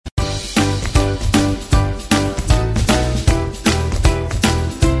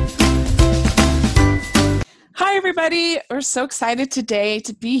everybody. We're so excited today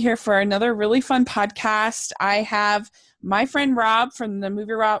to be here for another really fun podcast. I have my friend Rob from the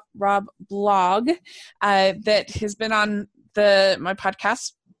Movie Rob blog that has been on my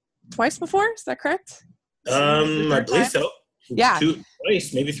podcast twice before. Is that correct? I believe so. Yeah.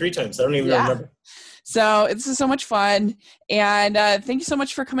 Twice, maybe three times. I don't even remember. So this is so much fun. And thank you so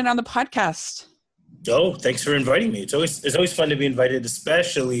much for coming on the podcast. Oh, thanks for inviting me. It's always fun to be invited,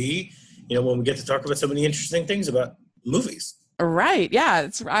 especially, when we get to talk about so many interesting things about movies. Right. Yeah.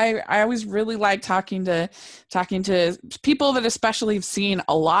 I always really like talking to people that especially have seen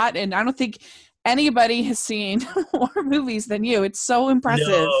a lot. And I don't think anybody has seen more movies than you. It's so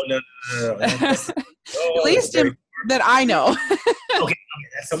impressive. No. At least that I know. Okay,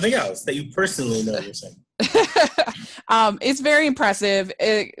 that's something else that you personally know you're saying. It's very impressive.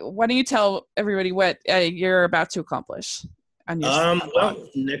 Why don't you tell everybody what you're about to accomplish? On your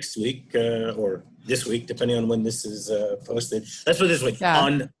next week or this week, depending on when this is posted. Let's put it this way. Yeah.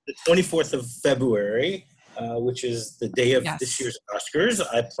 On the 24th of February, which is the day of this year's Oscars,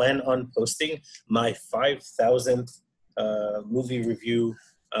 I plan on posting my 5,000th movie review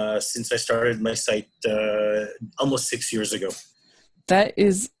since I started my site almost 6 years ago. That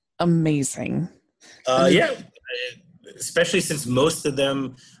is amazing. Yeah, especially since most of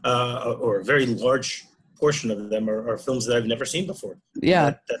them, or a very large portion of them, are films that I've never seen before.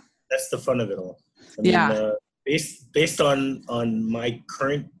 Yeah, that's the fun of it all. Based on my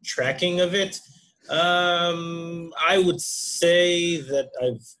current tracking of it, I would say that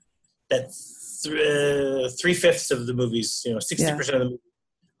three-fifths of the movies, 60% of the movies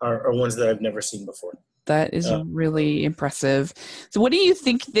are ones that I've never seen before. That is really impressive. So what do you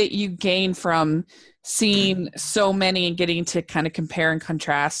think that you gain from seeing so many and getting to kind of compare and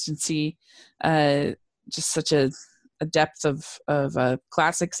contrast and see just such a depth of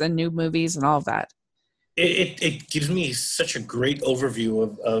classics and new movies and all of that? It gives me such a great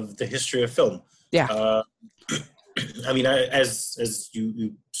overview of the history of film. Yeah. As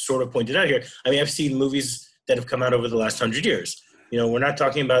you sort of pointed out here, I've seen movies that have come out over the last 100 years. We're not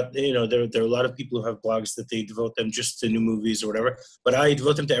talking about, there are a lot of people who have blogs that they devote them just to new movies or whatever, but I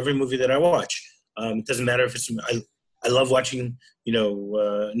devote them to every movie that I watch. It doesn't matter if I love watching,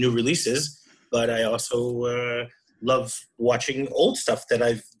 new releases, but I also love watching old stuff that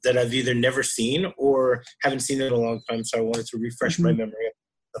I've either never seen or haven't seen in a long time. So I wanted to refresh my memory and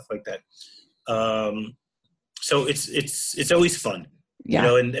stuff like that. So it's always fun,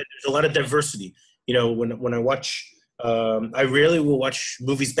 and there's a lot of diversity. When I watch, I rarely will watch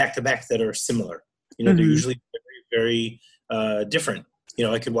movies back to back that are similar. They're usually very, very different.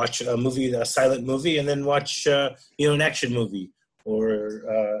 I could watch a silent movie, and then watch, an action movie, or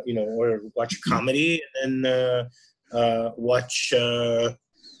watch a comedy, and then watch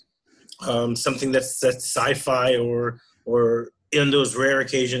something that's sci-fi, or in those rare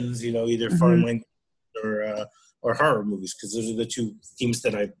occasions, either foreign language or horror movies, because those are the two themes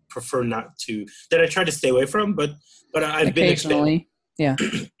that I prefer that I try to stay away from, but I've been expanding. Yeah,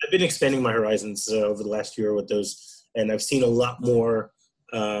 I've been expanding my horizons over the last year with those, and I've seen a lot more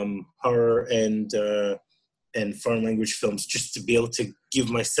horror and foreign language films, just to be able to give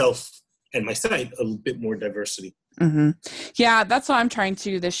myself and my site a bit more diversity. Mm-hmm. Yeah, that's what I'm trying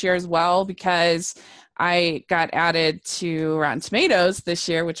to this year as well, because I got added to Rotten Tomatoes this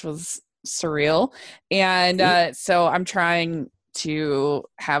year, which was surreal, and so I'm trying to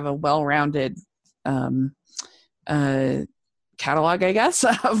have a well-rounded catalog, I guess,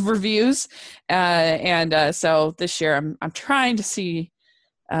 of reviews, and so this year I'm trying to see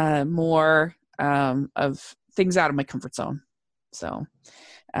more of things out of my comfort zone. So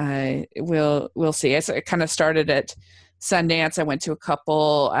we'll see. I kind of started at Sundance. I went to a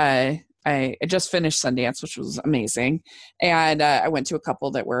couple. I just finished Sundance, which was amazing, and I went to a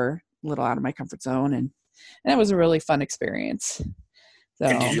couple that were a little out of my comfort zone, and it was a really fun experience. So,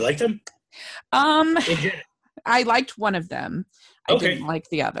 and did you like them? I liked one of them. I didn't like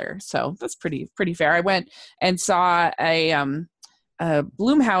the other, so that's pretty fair. I went and saw a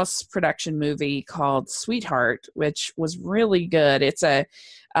Blumhouse production movie called Sweetheart, which was really good. It's a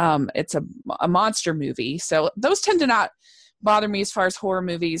monster movie, so those tend to not bother me as far as horror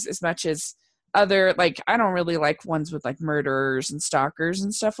movies as much as other, I don't really like ones with murderers and stalkers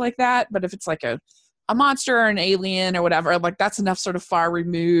and stuff like that. But if it's like a monster or an alien or whatever, that's enough sort of far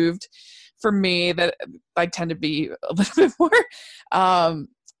removed for me that I tend to be a little bit more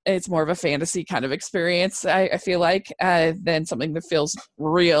it's more of a fantasy kind of experience, I feel like, than something that feels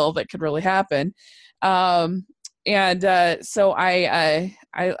real that could really happen. So I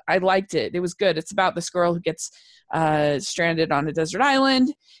liked it. It was good. It's about this girl who gets stranded on a desert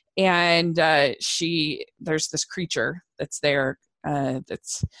island, and there's this creature that's there,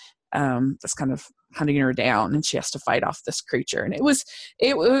 that's kind of hunting her down, and she has to fight off this creature, and it was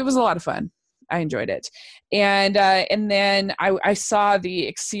a lot of fun. I enjoyed it. And then I saw the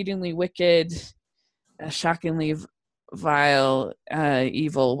exceedingly wicked, shockingly vile,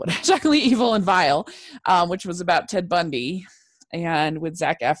 evil, shockingly evil and vile, which was about Ted Bundy, and with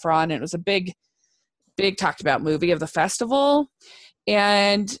Zac Efron. And it was a big talked about movie of the festival.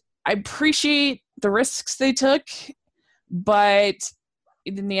 And I appreciate the risks they took, but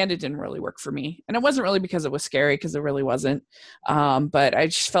in the end, it didn't really work for me. And it wasn't really because it was scary, because it really wasn't. But I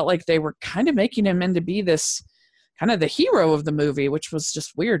just felt like they were kind of making him into be this kind of the hero of the movie, which was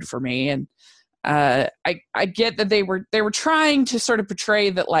just weird for me. And I get that they were trying to sort of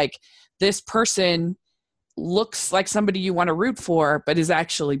portray that like this person looks like somebody you want to root for, but is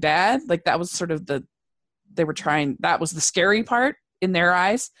actually bad. Like that was sort of that was the scary part in their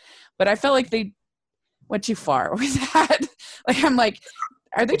eyes. But I felt like they went too far with that. Like, I'm like,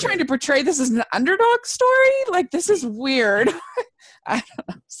 are they trying to portray this as an underdog story? Like, this is weird. I don't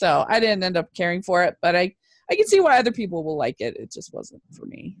know. So I didn't end up caring for it, but I can see why other people will like it. It just wasn't for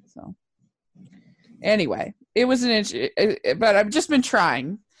me. So anyway, it was but I've just been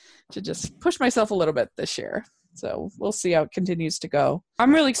trying to just push myself a little bit this year. So we'll see how it continues to go.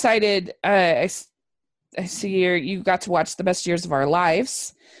 I'm really excited. I see you got to watch The Best Years of Our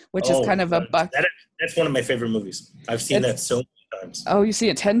Lives, which is kind of a buck. That's one of my favorite movies. I've seen that so many times. Oh, you see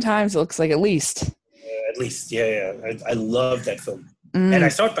it 10 times, it looks like, at least. At least, yeah. I love that film. And I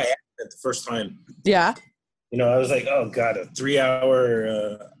saw it by accident the first time. Yeah. You know, I was like, oh, God, a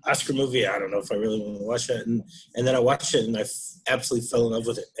 3-hour Oscar movie. I don't know if I really want to watch it. And then I watched it, and I absolutely fell in love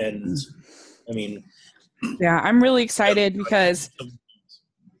with it. And, I mean. Yeah, I'm really excited because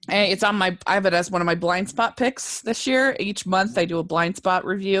it's on I have it as one of my blind spot picks this year. Each month I do a blind spot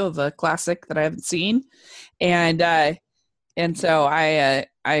review of a classic that I haven't seen. And so I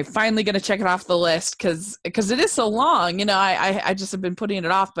finally going to check it off the list because it is so long. You know, I just have been putting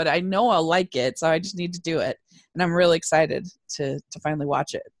it off, but I know I'll like it, so I just need to do it. And I'm really excited to finally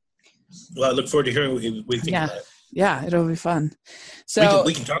watch it. Well, I look forward to hearing what you think about it. Yeah, it'll be fun. So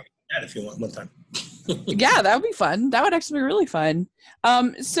we can talk about that if you want one time. Yeah, that would be fun. That would actually be really fun.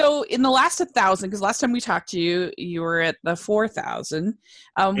 So in the last 1,000, because last time we talked to you, you were at the 4,000.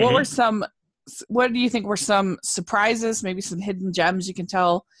 What do you think were some surprises, maybe some hidden gems you can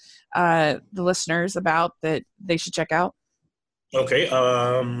tell the listeners about that they should check out? Okay.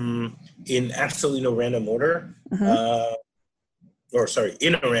 In absolutely no random order. In a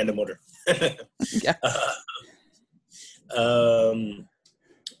random order. Yeah.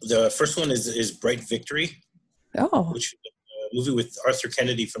 The first one is Bright Victory. Oh. Which is a movie with Arthur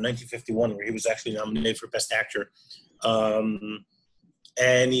Kennedy from 1951, where he was actually nominated for Best Actor.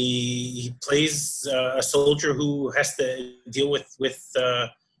 And he plays a soldier who has to deal with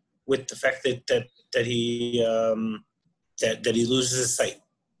the fact that he loses his sight.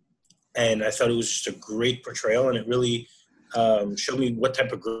 And I thought it was just a great portrayal, and it really showed me what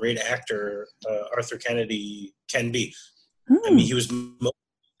type of great actor Arthur Kennedy can be. I mean, he was mostly a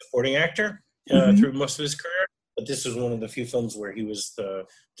supporting actor through most of his career, but this was one of the few films where he was the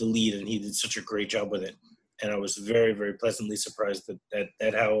lead, and he did such a great job with it. And I was very, very pleasantly surprised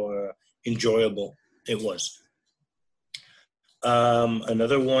at how enjoyable it was.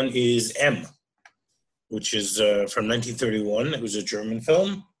 Another one is M, which is from 1931. It was a German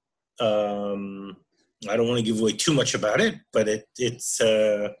film. I don't want to give away too much about it, but it's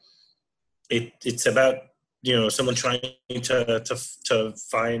about, you know, someone trying to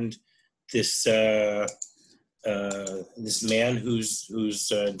find this this man who's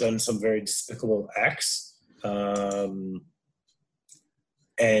done some very despicable acts.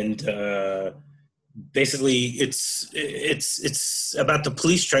 Basically it's about the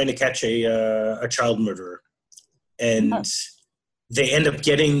police trying to catch a child murderer, and they end up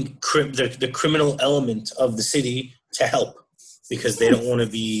getting the criminal element of the city to help, because they don't want to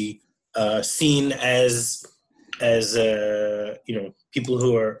be seen as you know, people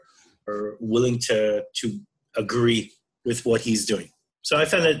who are willing to agree with what he's doing. So I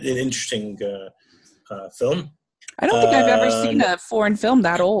found it an interesting film. I don't think I've ever seen a foreign film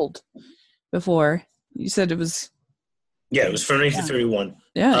that old before. You said it was. Yeah, it was from 1931.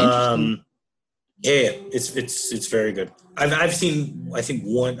 Yeah, interesting. It's very good. I've seen, I think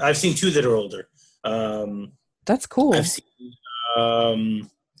one. I've seen two that are older. That's cool. I've seen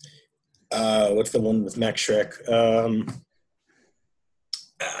what's the one with Max Schreck?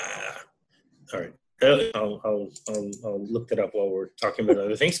 All right. I'll look that up while we're talking about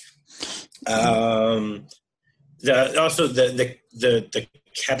other things. Also the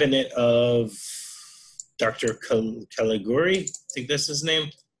Cabinet of Dr. Caligari, I think that's his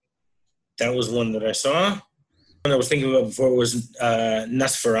name. That was one that I saw. One I was thinking about before was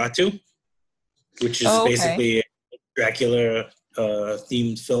Nosferatu, which is basically a Dracula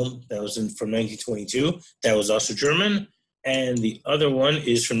themed film that was from 1922. That was also German. And the other one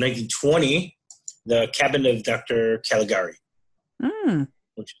is from 1920, The Cabinet of Dr. Caligari,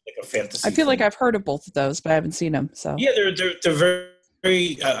 which is like a fantasy. I feel like I've heard of both of those, but I haven't seen them. So yeah, they're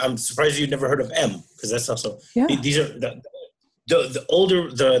very. I'm surprised you've never heard of M, because that's also these are the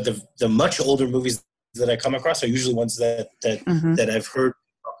older the much older movies that I come across are usually ones that I've heard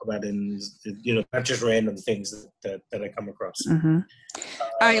talk about, and not just random things that I come across.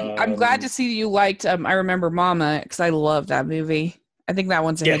 I'm glad to see you liked I Remember Mama, because I love that movie. I think that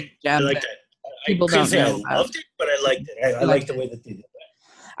one's a hidden gem. I like that. People don't know. I loved it, but I liked it. I like the way that they did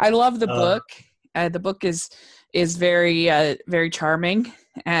that. I love the book. The book is very very charming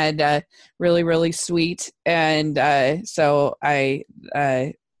and really, really sweet, and so I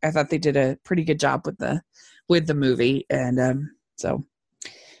thought they did a pretty good job with the movie, and so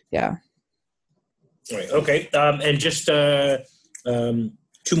yeah. All right. Okay. And just two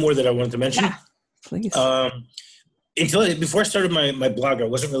more that I wanted to mention. Yeah, please. Before I started my blog, I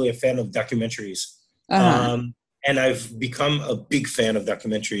wasn't really a fan of documentaries, and I've become a big fan of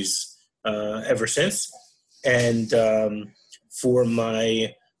documentaries ever since. And for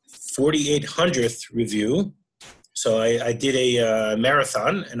my 4800th review, so I did a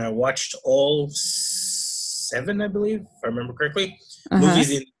marathon, and I watched all 7, I believe, if I remember correctly, movies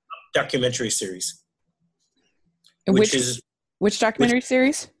in the documentary series. Which documentary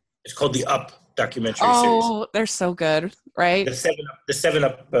series? It's called the Up documentary series. Oh, they're so good, right? The Seven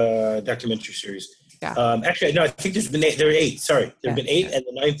Up documentary series. Yeah. Actually, no, I think there are 8. Sorry, there have been 8, and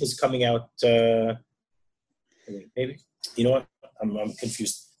the 9th is coming out. Maybe, you know what? I'm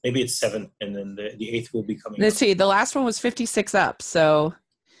confused. Maybe it's 7, and then the 8th will be coming. Let's see. The last one was 56 Up. So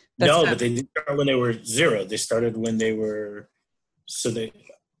but they didn't start when they were 0. They started when they were. So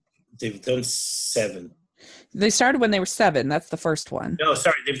they've done 7. They started when they were 7. That's the first one. No,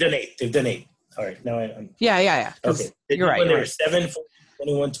 sorry, they've done 8. All right, now I'm. Yeah. Okay, You're right. When they were 7,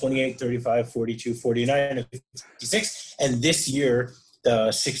 21, 28, 35, 42, 49, and 56, and this year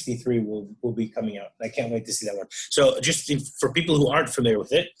the 63 will be coming out. I can't wait to see that one. So just for people who aren't familiar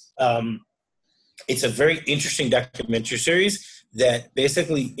with it, it's a very interesting documentary series that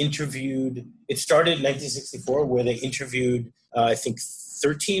basically interviewed. It started in 1964, where they interviewed I think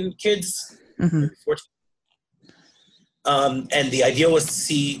 13 kids, 14. And the idea was to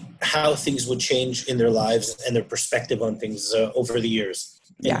see how things would change in their lives and their perspective on things over the years.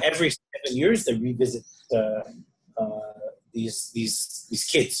 And every 7 years, they revisit these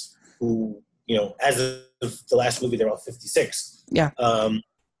kids who, as of the last movie, they're all 56. Yeah.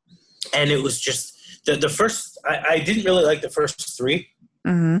 And it was just the first. I didn't really like the first 3.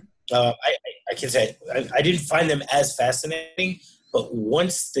 I can say I didn't find them as fascinating. But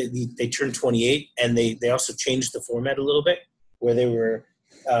once they turned 28, and they also changed the format a little bit, where they were,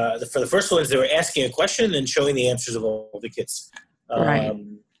 for the first ones, they were asking a question and showing the answers of all the kids. Right.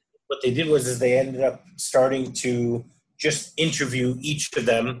 What they did was they ended up starting to just interview each of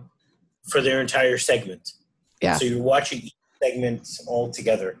them for their entire segment. Yeah. So you're watching each segment all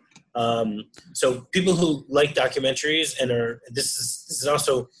together. So people who like documentaries this is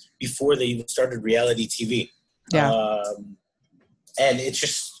also before they even started reality TV. Yeah. And it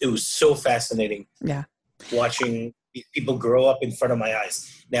was so fascinating. Yeah. Watching people grow up in front of my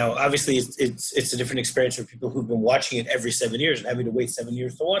eyes. Now, obviously, it's a different experience for people who've been watching it every 7 years and having to wait 7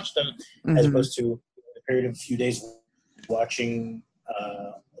 years to watch them, as opposed to a period of a few days watching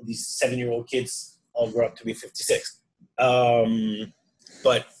these 7-year-old kids all grow up to be 56.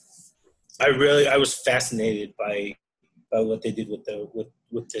 But I was fascinated by what they did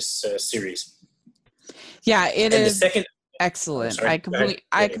with this series. Yeah, it is. The second. Excellent. I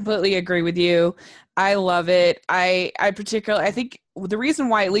completely agree with you. I love it. I think the reason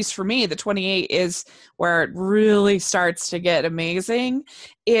why, at least for me, the 28 is where it really starts to get amazing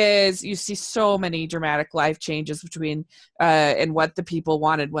is you see so many dramatic life changes between and what the people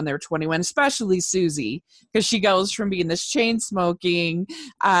wanted when they were 21, especially Susie, because she goes from being this chain smoking,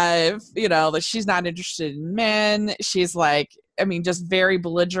 that she's not interested in men. She's like, just very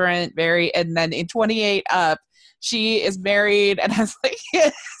belligerent, and then in 28 Up, she is married and has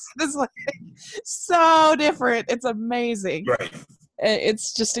kids. It's so different. It's amazing. Right.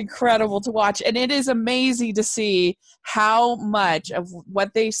 It's just incredible to watch. And it is amazing to see how much of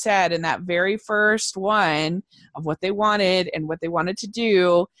what they said in that very first one of what they wanted and what they wanted to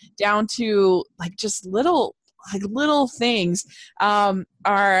do, down to just little like little things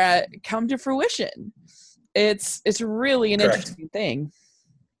are come to fruition. It's really an Correct. interesting thing.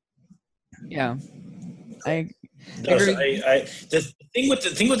 Yeah, I No, so agree. the thing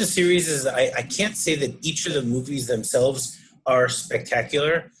with the series is I can't say that each of the movies themselves are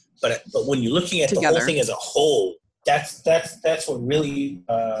spectacular, but when you're looking at the whole Together. thing as a whole, that's what really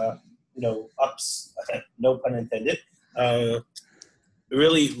ups, no pun intended,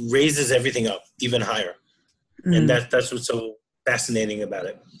 really raises everything up even higher, and Mm. that's what's so fascinating about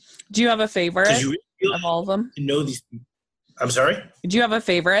it, Do you have a because favorite you really of all of them? know these people. I'm sorry. Do you have a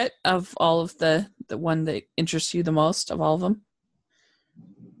favorite of all of the one that interests you the most of all of them?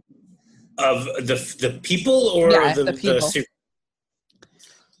 Of the people or Yeah, the the people. series?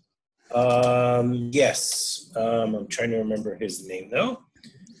 Yes. I'm trying to remember his name though.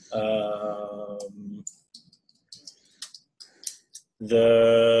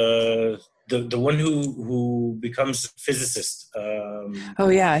 The one who becomes a physicist. Oh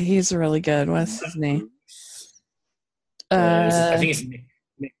yeah, he's really good. What's his name? I Uh, think it's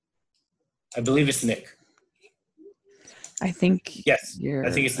Nick. I believe it's Nick. I think Yes, I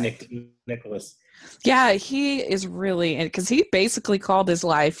you're think it's right. Nicholas. Yeah, he is really, because he basically called his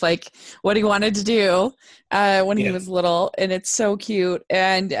life like what he wanted to do when he Yeah, was little, and it's so cute.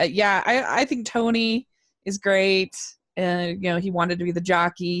 And yeah, I think Tony is great. And he wanted to be the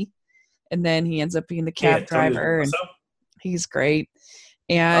jockey, and then he ends up being the yeah. cab Tony driver, and also. he's great.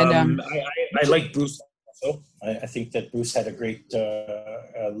 And I like Bruce also. I think that Bruce had a great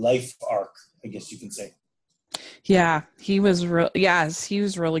life arc, I guess you can say. yeah, he was real. Yes, he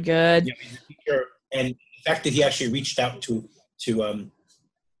was really good. Yeah, he's a teacher, and the fact that he actually reached out to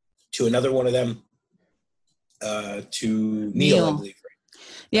another one of them, to Neil, I Neil. believe.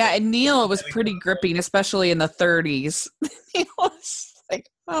 Yeah, Right? and Neil was pretty gripping, especially in the 30s. He was like,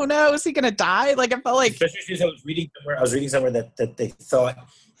 "Oh no, is he gonna die?" Like I felt like, Especially since I was reading somewhere that they thought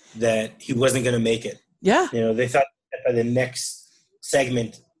that he wasn't going to make it. yeah, They thought that by the next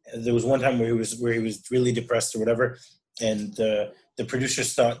segment, there was one time where he was really depressed or whatever, and the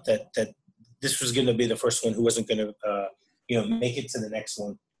producers thought that this was going to be the first one who wasn't going to make it to the next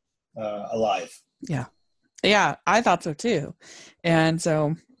one alive. yeah, yeah. I thought so too, and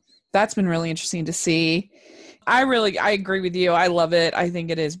so that's been really interesting to see. I agree with you. I love it. I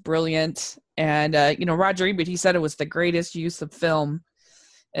think it is brilliant. And Roger Ebert, he said it was the greatest use of film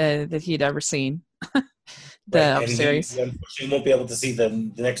that he'd ever seen. Right, The and series. he unfortunately won't be able to see the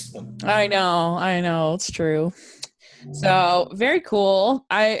next one. I know, it's true. So very cool.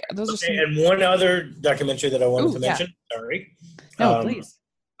 I those are Okay, some. and one other documentary that I wanted Oh to yeah, mention. Sorry, no, um, please.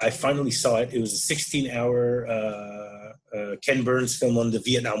 I finally saw it. It was a 16-hour Ken Burns film on the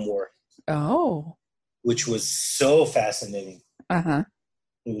Vietnam War, Oh, which was so fascinating. uh-huh.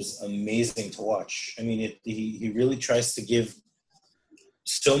 It was amazing to watch. I mean, he really tries to give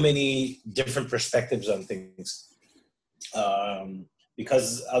so many different perspectives on things,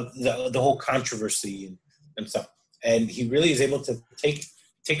 because of the whole controversy and stuff. And he really is able to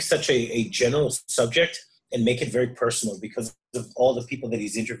take such a general subject and make it very personal because of all the people that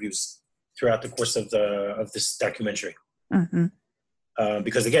he's interviews throughout the course of this documentary. Mm-hmm.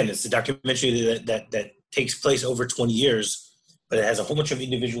 Because again, it's a documentary that takes place over 20 years, but it has a whole bunch of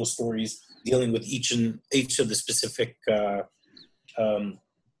individual stories dealing with each of the specific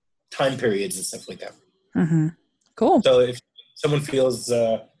time periods and stuff like that. Mm-hmm. Cool. So if someone feels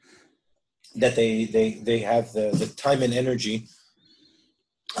that they have the time and energy,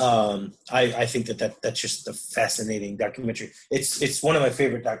 I think that's just a fascinating documentary. It's one of my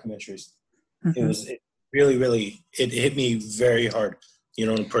favorite documentaries. Mm-hmm. It really it hit me very hard,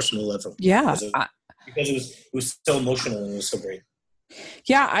 on a personal level, Yeah. because it was so emotional and it was so great.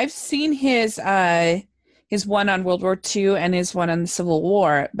 Yeah, I've seen his one on World War II and his one on the Civil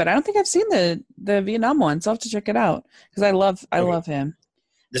War, but I don't think I've seen the Vietnam one. So I'll have to check it out because I Okay. love him.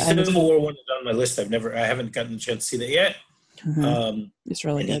 The And Civil War one is on my list. I haven't gotten a chance to see that yet. mm-hmm. It's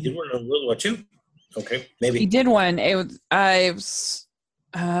really And he good. did one on World War II. Okay, maybe He did one. Yeah,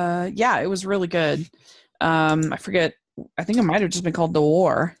 it was really good. I forget. I think it might have just been called The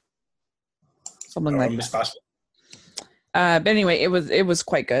War, something like It's that. possible. But anyway, it was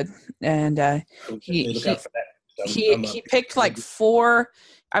quite good, and I would he definitely look out for that. he picked like four.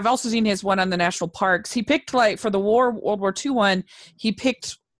 I've also seen his one on the national parks. He picked like for the World War II one. He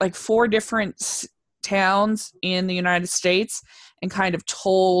picked like four different towns in the United States and kind of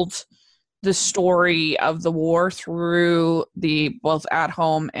told the story of the war through the both at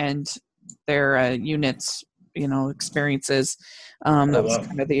home and their units, experiences. That was Wow.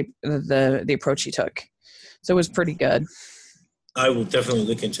 kind of the approach he took. So it was pretty good. I will definitely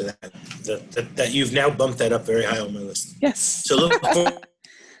look into that. that you've now bumped that up very high on my list. Yes. So look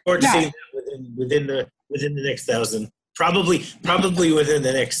forward to seeing that within the next 1,000, probably within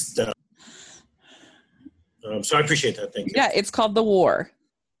the next. So I appreciate that. Thank you. Yeah, it's called The War.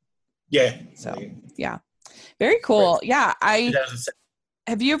 Yeah. So yeah, very cool. Great. Yeah,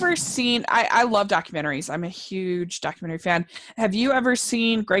 have you ever seen? I love documentaries. I'm a huge documentary fan. Have you ever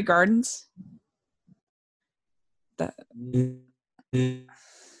seen Grey Gardens?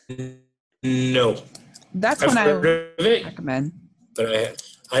 No. That's I've one I heard of it, recommend. but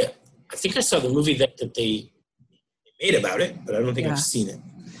I think I saw the movie that they made about it, but I don't think I've seen it.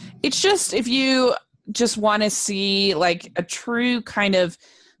 It's just, if you just want to see like a true kind of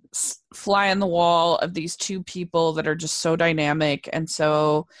fly on the wall of these two people that are just so dynamic and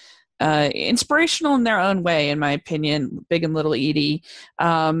so inspirational in their own way, in my opinion, Big and Little Edie.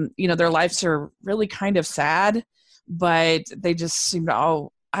 Their lives are really kind of sad, but they just seem to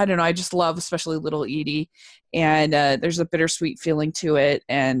I don't know. I just love, especially Little Edie, and there's a bittersweet feeling to it,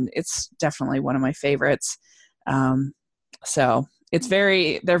 and it's definitely one of my favorites. So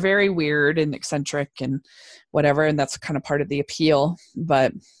they're very weird and eccentric and whatever, and that's kind of part of the appeal.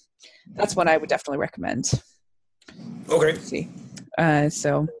 But that's one I would definitely recommend. Okay. Let's see.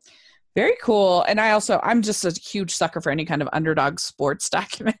 So very cool. And I'm just a huge sucker for any kind of underdog sports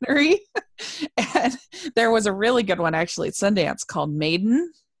documentary. And there was a really good one actually at Sundance called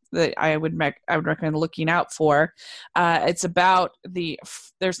Maiden that I would recommend looking out for. It's about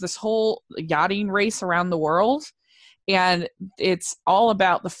there's this whole yachting race around the world, and it's all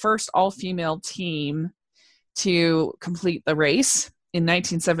about the first all-female team to complete the race in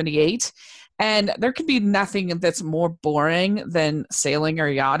 1978. And there could be nothing that's more boring than sailing or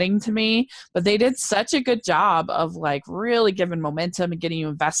yachting to me, but they did such a good job of like really giving momentum and getting you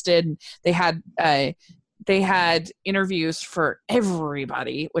invested. And they had interviews for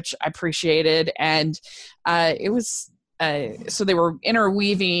everybody, which I appreciated. And it was so they were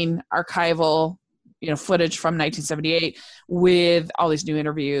interweaving archival, footage from 1978 with all these new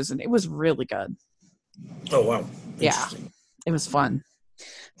interviews, and it was really good. Oh wow! Yeah, it was fun.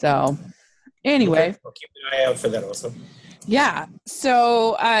 So. Anyway, okay. I'll keep an eye out for that also. Yeah.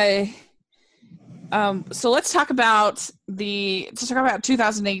 So so let's talk about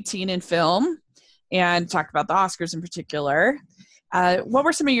 2018 in film and talk about the Oscars in particular. What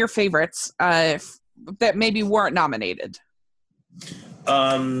were some of your favorites that maybe weren't nominated?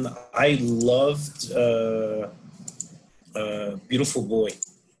 I loved Beautiful Boy.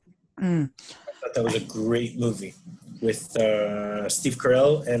 I thought that was a great movie with Steve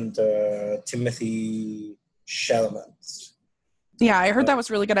Carell and Timothy Chalamet. Yeah, I heard that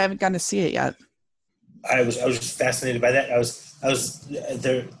was really good. I haven't gotten to see it yet. I was just fascinated by that.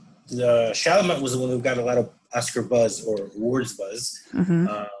 The Chalamet was the one who got a lot of Oscar buzz or awards buzz,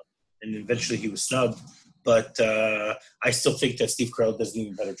 and eventually he was snubbed. But I still think that Steve Carell does an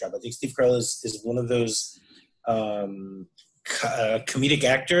even better job. I think Steve Carell is one of those comedic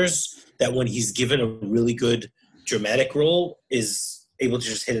actors that when he's given a really good dramatic role is able to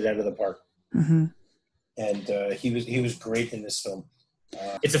just hit it out of the park. And he was great in this film.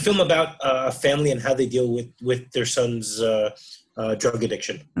 It's a film about a family and how they deal with their son's drug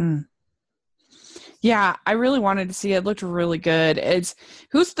addiction. Yeah, I really wanted to see it. It looked really good.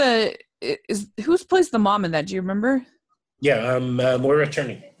 Who's plays the mom in that? Do you remember? Yeah, Moira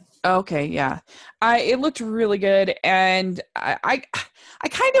Turney. Okay, yeah. It looked really good, and I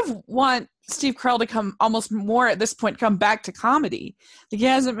kind of want Steve Carell to come almost more at this point, come back to comedy. Like, he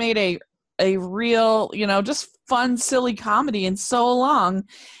hasn't made a real, just fun, silly comedy in so long,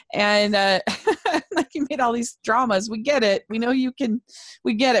 and like, you made all these dramas. We get it. We know you can.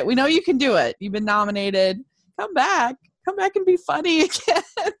 We get it. We know you can do it. You've been nominated. Come back and be funny again.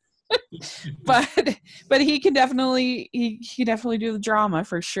 but he can definitely he definitely do the drama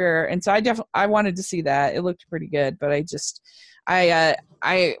for sure. And so I wanted to see that. It looked pretty good, but I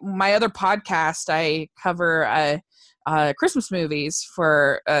my other podcast, I cover Christmas movies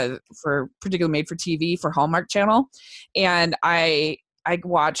for particularly made for TV for Hallmark Channel, and I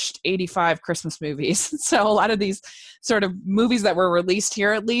watched 85 Christmas movies. So a lot of these sort of movies that were released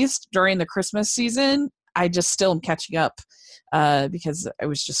here, at least during the Christmas season, I just still am catching up because it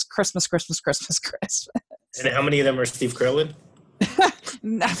was just Christmas. And how many of them are Steve Carell in?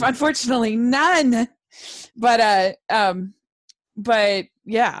 Unfortunately, none. But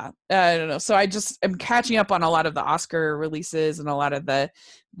yeah, I don't know. So I just am catching up on a lot of the Oscar releases and a lot of the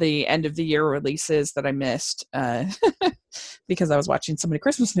end of the year releases that I missed because I was watching so many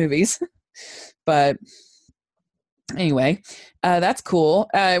Christmas movies. But Anyway, that's cool.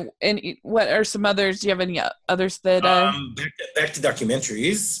 What are some others? Do you have any others that? Back to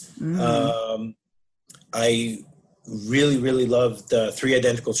documentaries. Mm-hmm. I really, really loved Three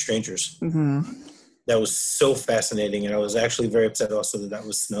Identical Strangers. Mm-hmm. That was so fascinating, and I was actually very upset also that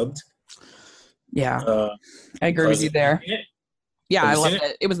was snubbed. Yeah, I agree with you there. Yeah, I loved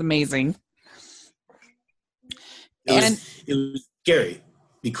it. It was amazing. It was scary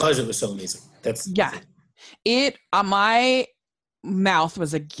because it was so amazing. My mouth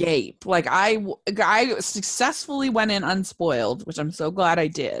was agape. Like I successfully went in unspoiled, which I'm so glad I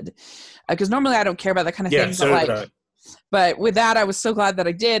did, because normally I don't care about that kind of thing. So but with that, I was so glad that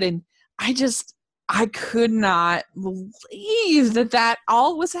I did, and I could not believe that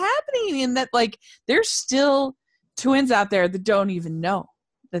all was happening, and that like there's still twins out there that don't even know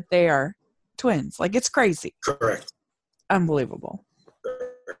that they are twins. Like it's crazy. Correct. Unbelievable.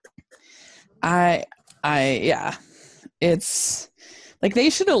 Yeah. It's like they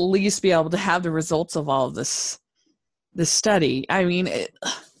should at least be able to have the results of all of this study. I mean, it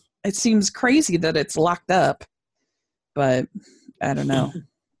seems crazy that it's locked up, but I don't know.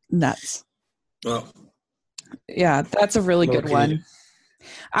 Nuts. Well, yeah, that's a really good one.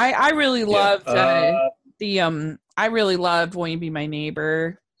 I really loved I really loved Won't You Be My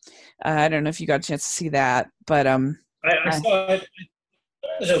Neighbor. I don't know if you got a chance to see that, but I saw it.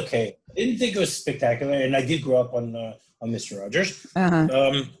 It was okay. I didn't think it was spectacular, and I did grow up on Mr. Rogers. Uh-huh.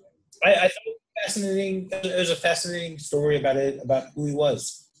 I thought it was fascinating. It was a fascinating story about who he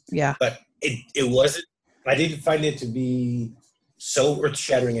was. Yeah, but it wasn't. I didn't find it to be so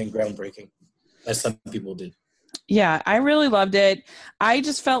earth-shattering and groundbreaking as some people did. Yeah, I really loved it. I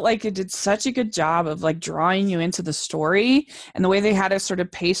just felt like it did such a good job of like drawing you into the story, and the way they had it sort of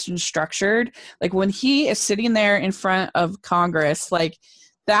paced and structured. Like when he is sitting there in front of Congress, like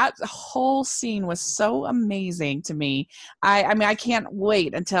that whole scene was so amazing to me. I mean, I can't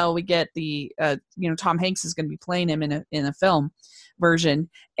wait until we get the Tom Hanks is going to be playing him in a film version,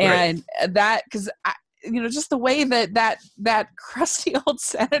 and that because just the way that crusty old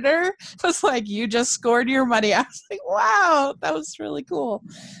senator was like, you just scored your money. I was like, wow, that was really cool.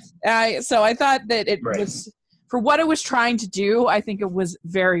 So I thought that it was, for what it was trying to do, I think it was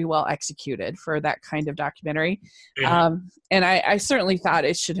very well executed for that kind of documentary. Mm-hmm. And I certainly thought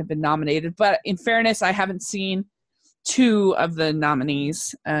it should have been nominated. But in fairness, I haven't seen two of the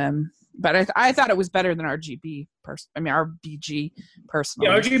nominees. But I thought it was better than RBG personally.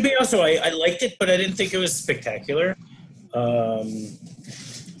 Yeah, RBG also, I liked it, but I didn't think it was spectacular. And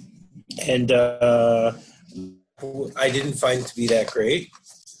I didn't find it to be that great.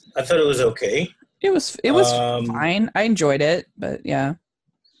 I thought it was okay. It was fine. I enjoyed it, but yeah.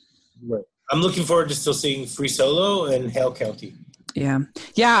 Right. I'm looking forward to still seeing Free Solo and Hale County. Yeah.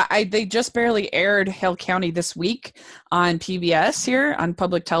 They just barely aired Hale County this week on PBS here on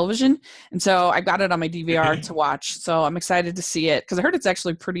public television, and so I got it on my DVR to watch. So I'm excited to see it because I heard it's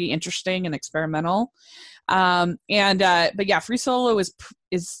actually pretty interesting and experimental. But yeah, Free Solo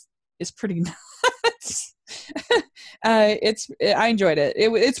is pretty nuts. I enjoyed it.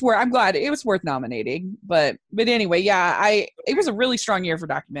 I'm glad it was worth nominating. But anyway, yeah, it was a really strong year for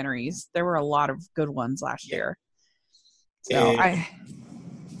documentaries. There were a lot of good ones last year. So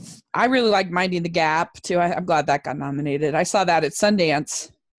I really liked Minding the Gap too. I'm glad that got nominated. I saw that at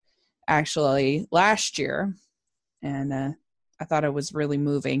Sundance actually last year, and I thought it was really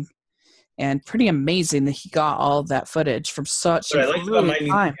moving and pretty amazing that he got all of that footage from such a early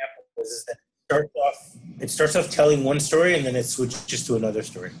time. Is that it starts off telling one story and then it switches to another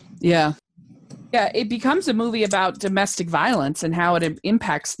story. Yeah, it becomes a movie about domestic violence and how it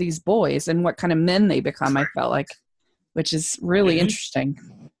impacts these boys and what kind of men they become. I felt like, which is really interesting.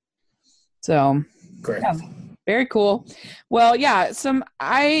 So, yeah, very cool. Well, yeah,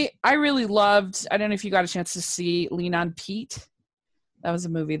 I really loved, I don't know if you got a chance to see Lean on Pete. That was a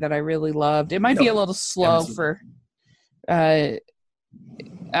movie that I really loved. It might be a little slow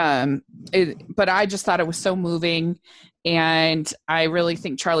but I just thought it was so moving, and I really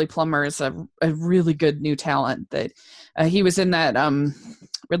think Charlie Plummer is a really good new talent. That he was in that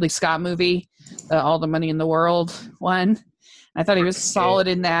Ridley Scott movie, All the Money in the World one. I thought he was solid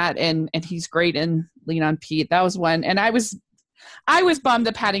in that, and he's great in Lean on Pete. That was one, and I was bummed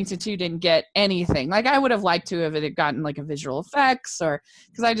that Paddington 2 didn't get anything. Like I would have liked to have it gotten like a visual effects, or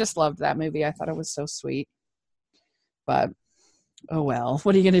because I just loved that movie. I thought it was so sweet. But oh well,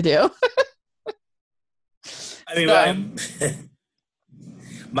 what are you gonna do? I mean,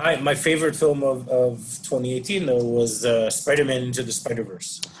 my favorite film of 2018 though was Spider-Man Into the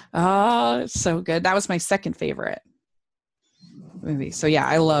Spider-Verse. Oh, it's so good. That was my second favorite movie. So yeah,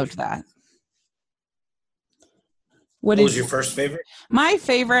 I loved that. What What was did your first favorite? my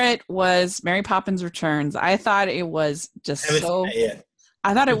favorite was Mary Poppins Returns. I thought it was just Haven't seen so that yet.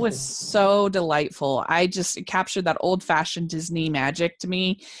 I thought it was so delightful. I just it captured that old fashioned Disney magic to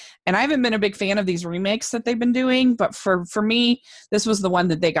me. And I haven't been a big fan of these remakes that they've been doing, but for me, this was the one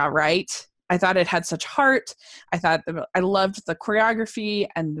that they got right. I thought it had such heart. I loved the choreography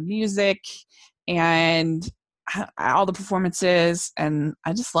and the music and all the performances, and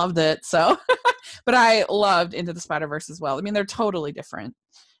I just loved it. So, but I loved Into the Spider-Verse as well. I mean, they're totally different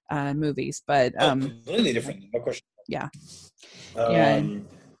movies, but Completely different, no question. yeah, yeah.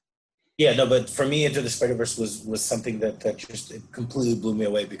 Yeah, no, but for me, Into the Spider-Verse was something that just it completely blew me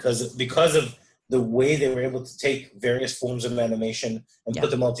away because of the way they were able to take various forms of animation and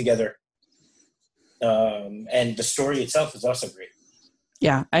put them all together. And the story itself is also great.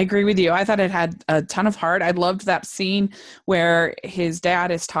 Yeah, I agree with you. I thought it had a ton of heart. I loved that scene where his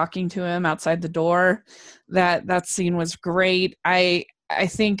dad is talking to him outside the door. That scene was great. I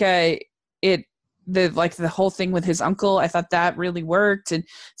think the whole thing with his uncle, I thought that really worked. And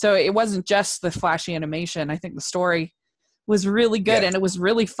so it wasn't just the flashy animation. I think the story was really good and it was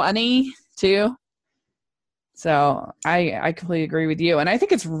really funny too. So I completely agree with you. And I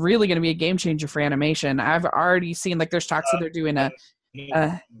think it's really going to be a game changer for animation. I've already seen there's talks that they're doing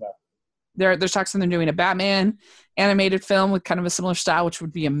there's talks that they're doing a Batman animated film with kind of a similar style, which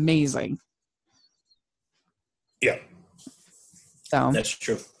would be amazing. Yeah. So that's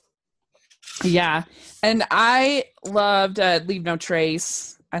true. Yeah. And I loved Leave No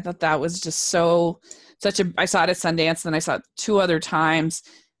Trace. I thought that was just I saw it at Sundance, and then I saw it 2 other times.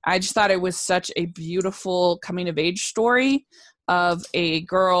 I just thought it was such a beautiful coming of age story of a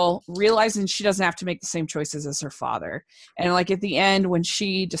girl realizing she doesn't have to make the same choices as her father. And like at the end, when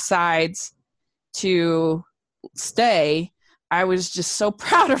she decides to stay, I was just so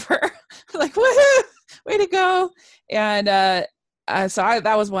proud of her. Like, woohoo, way to go. And that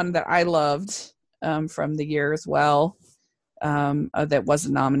was one that I loved from the year as well, that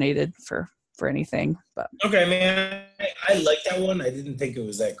wasn't nominated for anything. But okay, man, I like that one. I didn't think it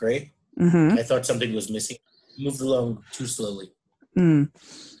was that great. Mm-hmm. I thought something was missing. Moved along too slowly. I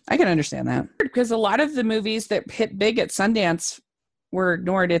can understand that, because a lot of the movies that hit big at Sundance were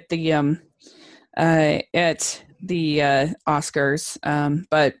ignored at the Oscars.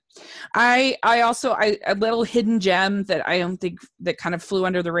 But I also a little hidden gem that I don't think that kind of flew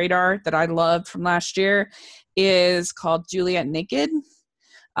under the radar that I loved from last year is called Juliet Naked.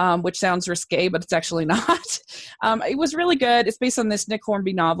 Which sounds risque, but it's actually not. It was really good. It's based on this Nick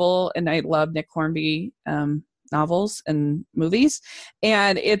Hornby novel, and I love Nick Hornby novels and movies.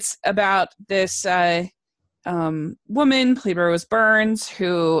 And it's about this woman played by Rose Byrne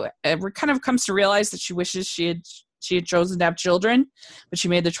who kind of comes to realize that she wishes she had chosen to have children, but she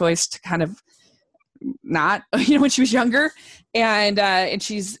made the choice to kind of not, when she was younger. And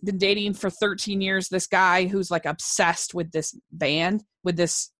she's been dating for 13 years this guy who's like obsessed with this band, with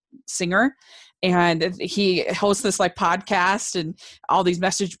this singer, and he hosts this like podcast and all these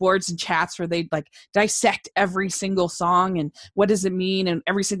message boards and chats where they like dissect every single song and what does it mean and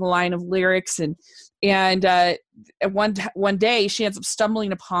every single line of lyrics. And one day she ends up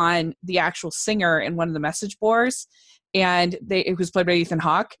stumbling upon the actual singer in one of the message boards, and it was played by Ethan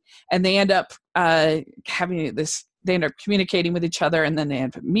Hawke, and they end up they end up communicating with each other, and then they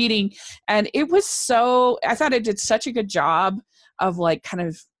end up meeting. And I thought it did such a good job of like kind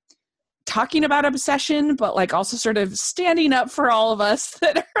of talking about obsession, but like also sort of standing up for all of us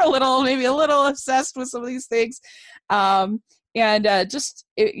that are maybe a little obsessed with some of these things.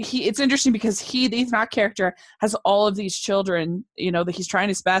 It's interesting because the Ethan Hawke character has all of these children, that he's trying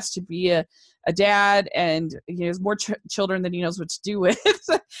his best to be a dad, and he has more children than he knows what to do with.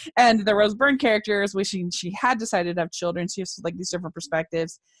 And the Rose Byrne character is wishing she had decided to have children. She has like these different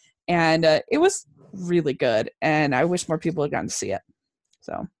perspectives, and it was really good. And I wish more people had gotten to see it.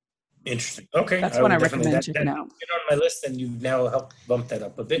 So interesting. Okay, that's one I recommend checking out. Get on my list, and you've now helped bump that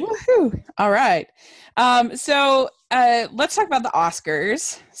up a bit. Woohoo! All right. So let's talk about the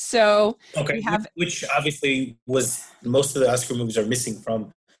Oscars. So okay, which obviously was most of the Oscar movies are missing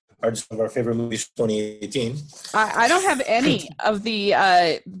from our favorite movies 2018. I don't have any of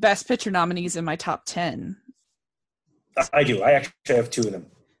the Best Picture nominees in my top 10. I do. I actually have 2 of them.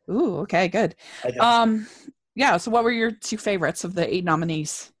 Ooh, okay, good. Yeah. So, what were your 2 favorites of the 8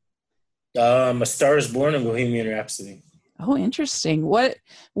 nominees? A Star Is Born and Bohemian Rhapsody. Oh, interesting. What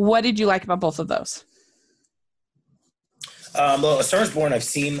did you like about both of those? Well, A Star Is Born, I've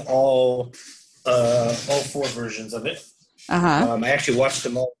seen all 4 versions of it. Uh-huh. I actually watched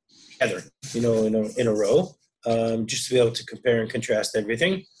them all together, in a row, just to be able to compare and contrast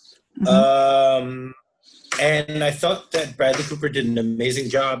everything. Mm-hmm. And I thought that Bradley Cooper did an amazing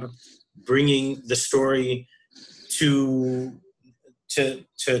job bringing the story to today,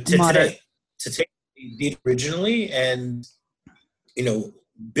 to take what he did originally and, you know,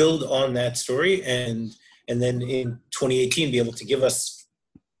 build on that story, and then in 2018 be able to give us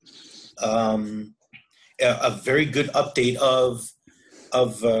a very good update of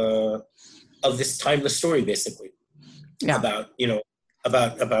this timeless story, basically. Yeah. About, you know,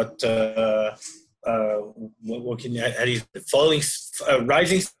 about what can you, how do you,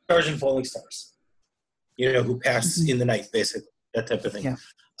 rising stars and falling stars, you know, who pass in the night, basically, that type of thing. Yeah.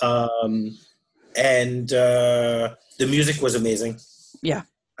 And the music was amazing. Yeah.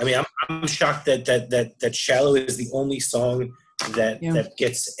 I mean, I'm shocked that "Shallow" is the only song that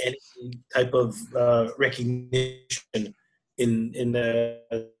gets any type of recognition in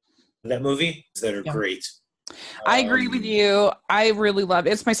that movie that are great. I agree with you. I really love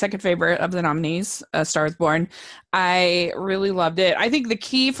it. It's my second favorite of the nominees, Star is Born. I really loved it. I think the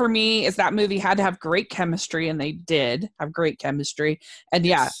key for me is that movie had to have great chemistry, and they did have great chemistry. And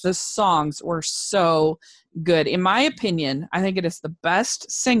the songs were so good. In my opinion, I think it is the best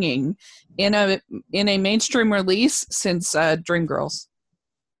singing in a mainstream release since Dreamgirls.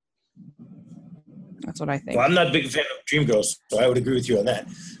 That's what I think. Well, I'm not a big fan of Dreamgirls, so I would agree with you on that.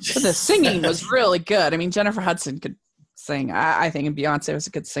 But the singing was really good. I mean, Jennifer Hudson could sing, I think, and Beyonce was a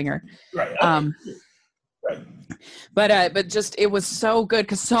good singer. Right. Right. But just, it was so good,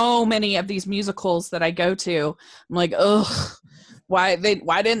 because so many of these musicals that I go to, I'm like, ugh, why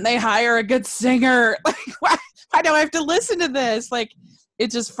didn't they hire a good singer? Like, why do I have to listen to this? Like,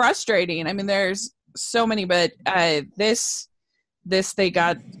 it's just frustrating. I mean, there's so many, but this they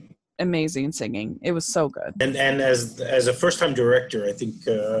got amazing singing. It was so good. And as a first time director, I think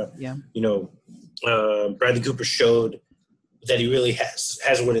you know, Bradley Cooper showed that he really has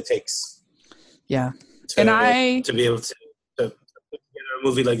what it takes. Yeah. To be able to put together a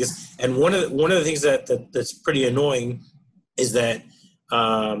movie like this. And one of the things that's pretty annoying is that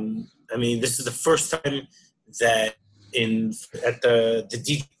I mean, this is the first time that at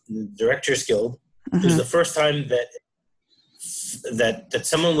the Directors Guild, it was the first time that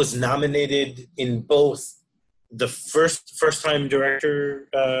someone was nominated in both the first time director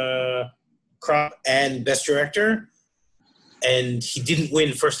crop and best director, and he didn't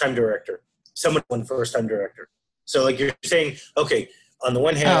win first time director. Someone won first time director. So, like, you're saying, okay, on the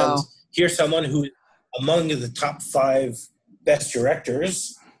one hand, here's someone who among the top 5 best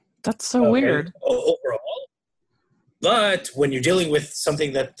directors. That's so weird overall. But when you're dealing with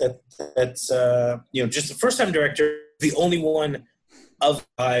something that's you know, just the first time director, the only one of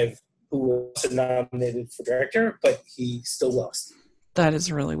 5 who was nominated for director, but he still lost. That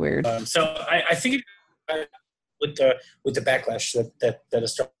is really weird. So I think with the backlash that A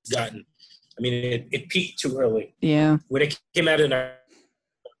Star has gotten, I mean, it peaked too early. Yeah. When it came out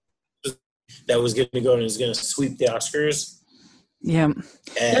that was going to go and was going to sweep the Oscars. Yeah.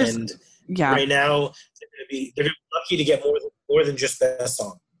 And right now they're going to be lucky to get more than just best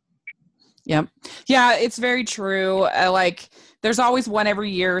song. Yep. Yeah, it's very true. Like, there's always one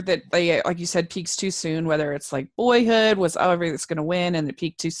every year that they, like you said, peaks too soon, whether it's like Boyhood was everything's going to win and it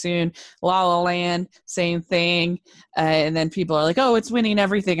peaked too soon. La La Land, same thing. And then people are like, oh, it's winning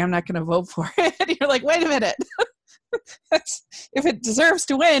everything, I'm not going to vote for it. And you're like, wait a minute. If it deserves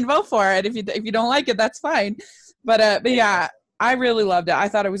to win, vote for it. If you don't like it, that's fine. But yeah, I really loved it. I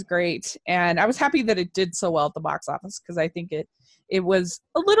thought it was great. And I was happy that it did so well at the box office, because I think it was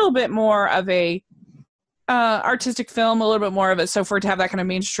a little bit more of a artistic film, a little bit more of it. So for it to have that kind of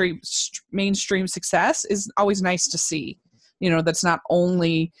mainstream success is always nice to see. You know, that's not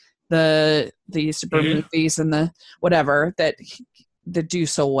only the super movies and the whatever that do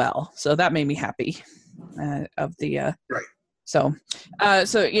so well. So that made me happy of the right. So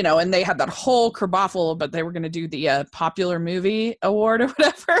you know, and they had that whole kerfuffle, but they were going to do the popular movie award or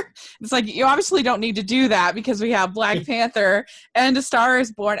whatever. It's like, you obviously don't need to do that, because we have Black Panther and A Star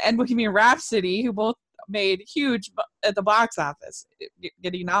is Born and Bohemian Rhapsody, who both made huge at the box office,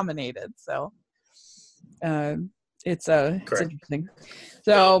 getting nominated. So it's interesting.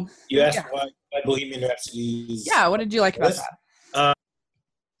 So you asked why Bohemian Rhapsody. Yeah, what did you like about that?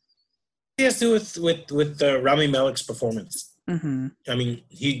 It has to do with Rami Malek's performance. Mm-hmm. I mean,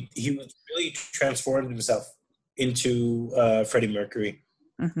 he was really transformed himself into Freddie Mercury,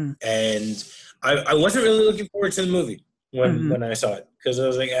 and I wasn't really looking forward to the movie when I saw it, because I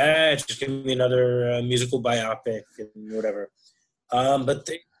was like, just give me another musical biopic and whatever. But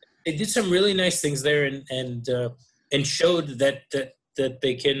they did some really nice things there, and showed that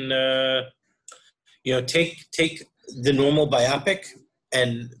they can you know, take the normal biopic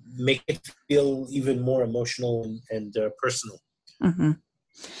and make it feel even more emotional and personal. Mm-hmm.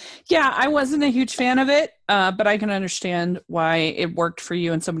 Yeah, I wasn't a huge fan of it, but I can understand why it worked for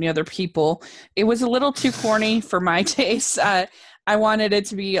you and so many other people. It was a little too corny for my taste. I wanted it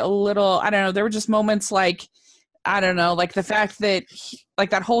to be a little, I don't know, there were just moments like, I don't know, like the fact that, like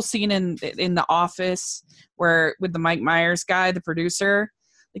that whole scene in The Office where with the Mike Myers guy, the producer,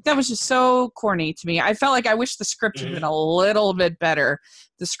 like that was just so corny to me. I felt like I wish the script had been a little bit better.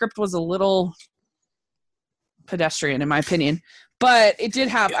 The script was a little pedestrian in my opinion, but it did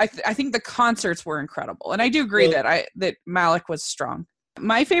have, I think the concerts were incredible. And I do agree that Malick was strong.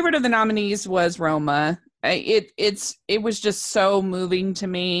 My favorite of the nominees was Roma. It was just so moving to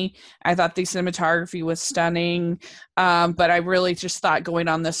me. I thought the cinematography was stunning, but I really just thought going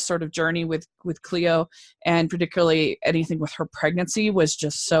on this sort of journey with Cleo, and particularly anything with her pregnancy, was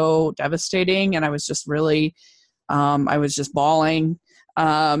just so devastating. And I was just really, I was just bawling,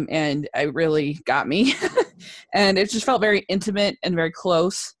 and it really got me. And it just felt very intimate and very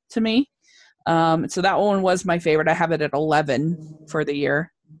close to me. So that one was my favorite. I have it at 11 for the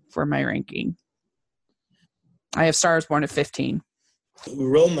year for my ranking. I have Star is Born at 15.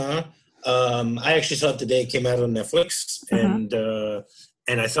 Roma, I actually saw it the day it came out on Netflix, and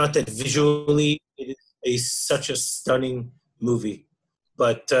I thought that visually it is such a stunning movie.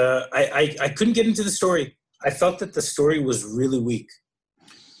 But I couldn't get into the story. I felt that the story was really weak,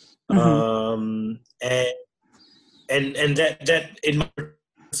 and that it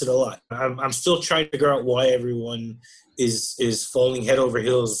matters a lot. I'm still trying to figure out why everyone is falling head over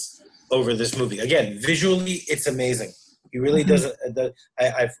heels over this movie. Again, visually, it's amazing. He really doesn't.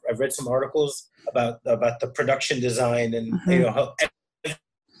 I've read some articles about the production design and how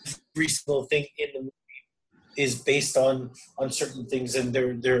every single thing in the movie is based on certain things, and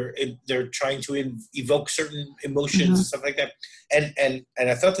they're trying to evoke certain emotions and stuff like that. And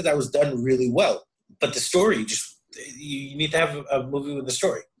I thought that was done really well. But the story, just you need to have a movie with a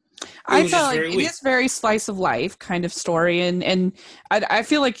story. I felt like it is very slice of life kind of story, and I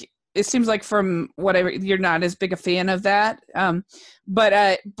feel like it seems like from whatever you're not as big a fan of that, but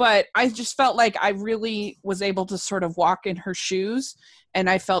I just felt like I really was able to sort of walk in her shoes, and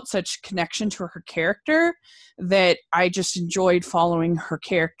I felt such connection to her character that I just enjoyed following her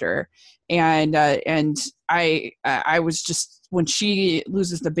character, and I was just, when she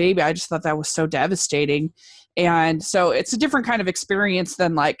loses the baby, I just thought that was so devastating, and so it's a different kind of experience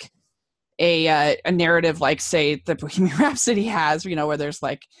than like a narrative like, say, the Bohemian Rhapsody has, where there's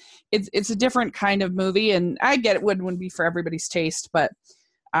like, it's a different kind of movie, and I get it wouldn't be for everybody's taste, but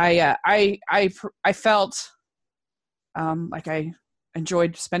I felt like I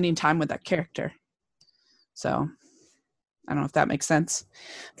enjoyed spending time with that character. So I don't know if that makes sense,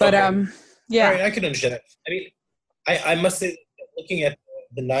 but yeah. All right, I can understand that. I mean, I must say, looking at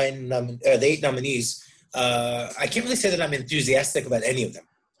the 8 nominees, I can't really say that I'm enthusiastic about any of them.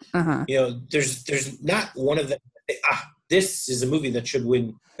 There's not one of them. This is a movie that should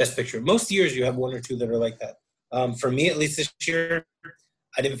win Best Picture. Most years you have one or two that are like that. For me, at least this year,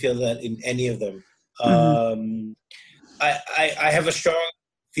 I didn't feel that in any of them. I have a strong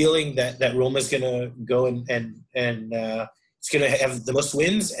feeling that Roma's going to go and it's going to have the most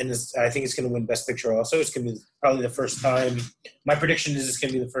wins, and I think it's going to win Best Picture also. It's going to be probably the first time. My prediction is it's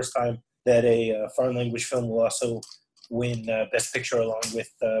going to be the first time that a foreign language film will also win Best Picture along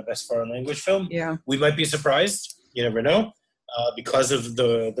with Best Foreign Language Film. Yeah, we might be surprised. You never know, because of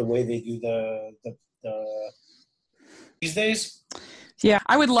the way they do the these days. Yeah,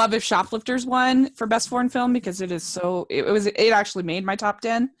 I would love if Shoplifters won for Best Foreign Film, because it is so. It actually made my top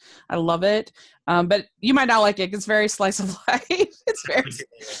 10. I love it, but you might not like it. It's very slice of life. It's very,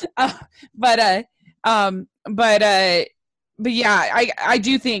 but yeah, I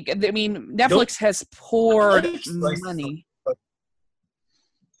do think. I mean, Netflix has poured money.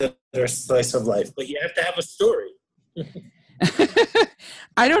 They're a slice of life, but you have to have a story.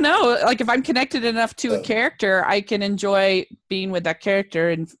 I don't know. Like, if I'm connected enough to a character, I can enjoy being with that character,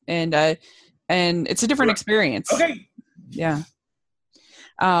 and it's a different experience. Okay. Yeah.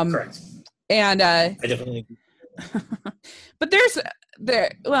 Correct. And I definitely. But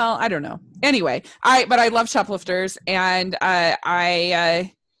well, I don't know. Anyway, but I love Shoplifters, and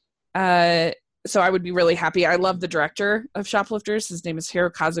so I would be really happy. I love the director of Shoplifters. His name is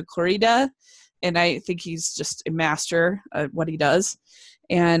Hirokazu Kurita, and I think he's just a master at what he does.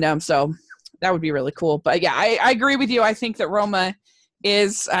 And so that would be really cool. But yeah, I agree with you. I think that Roma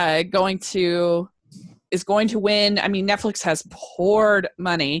is going to win. I mean, Netflix has poured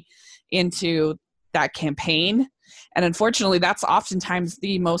money into that campaign, and unfortunately, that's oftentimes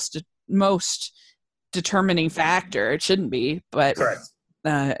the most determining factor. It shouldn't be, but correct.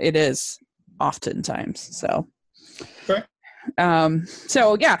 It is oftentimes. So. Correct.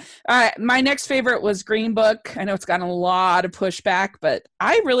 So yeah, my next favorite was Green Book. I know it's gotten a lot of pushback, but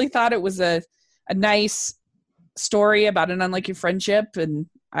I really thought it was a nice story about an unlikely friendship, and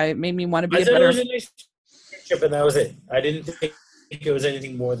it made me want to be I a thought better. it was a nice friendship, and that was it. I didn't think it was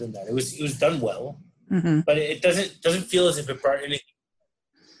anything more than that. It was done well, but it doesn't feel as if it brought anything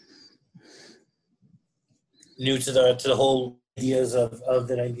new to the whole ideas of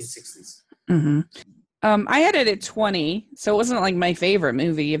the 1960s. Mm-hmm. I had it at 20, so it wasn't like my favorite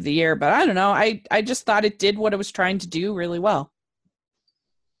movie of the year, but I don't know. I just thought it did what it was trying to do really well.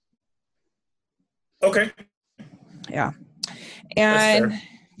 Okay. Yeah. And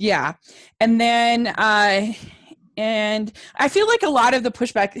yeah. And then and I feel like a lot of the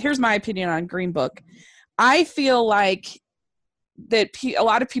pushback, here's my opinion on Green Book. I feel like that a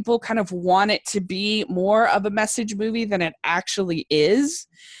lot of people kind of want it to be more of a message movie than it actually is.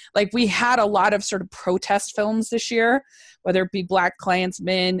 Like, we had a lot of sort of protest films this year, whether it be Black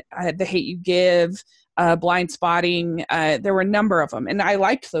Klansman, The Hate U Give, Blind Spotting. There were a number of them, and I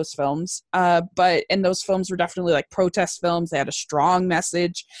liked those films. And those films were definitely like protest films. They had a strong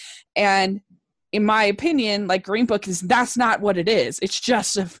message, and in my opinion, like, Green Book that's not what it is. It's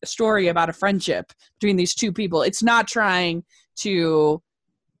just a story about a friendship between these two people. It's not trying to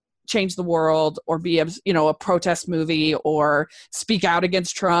change the world or be a protest movie or speak out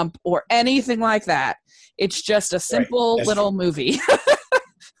against Trump or anything like that. It's just a simple little movie.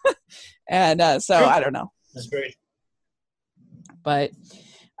 And so True. I don't know. That's great. But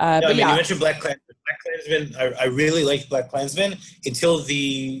you mentioned Black Klansman. Black Klansman, I really liked Black Klansman until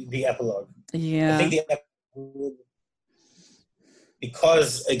the epilogue. Yeah. I think the epilogue,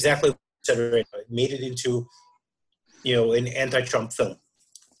 because exactly what you said, right, it made it into an anti-Trump film.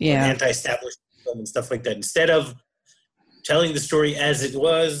 Yeah. An anti-establishment film and stuff like that. Instead of telling the story as it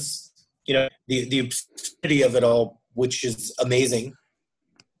was, the absurdity of it all, which is amazing.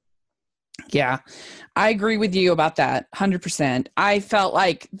 Yeah, I agree with you about that 100%. I felt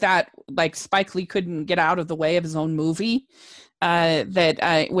like Spike Lee couldn't get out of the way of his own movie. That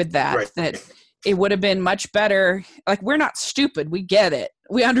it would have been much better. Like, we're not stupid. We get it.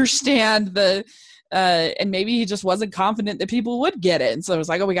 We understand and maybe he just wasn't confident that people would get it. And so it was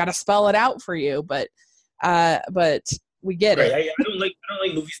like, oh, we got to spell it out for you. But we get it. I don't like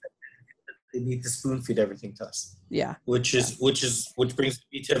movies that they need to spoon feed everything to us. Yeah. Which brings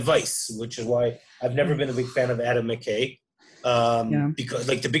me to Vice, which is why I've never been a big fan of Adam McKay. Because,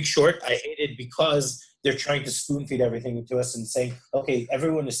 like, The Big Short, I hated because they're trying to spoon feed everything to us and saying, okay,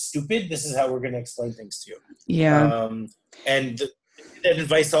 everyone is stupid. This is how we're going to explain things to you. Yeah. And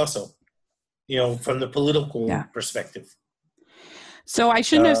Vice also, from the political perspective. So I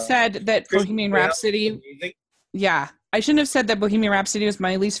shouldn't have said that Bohemian Rhapsody. Yeah. I shouldn't have said that Bohemian Rhapsody was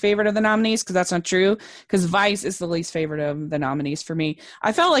my least favorite of the nominees, because that's not true, because Vice is the least favorite of the nominees for me.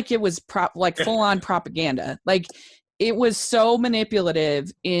 I felt like it was full-on propaganda. Like, it was so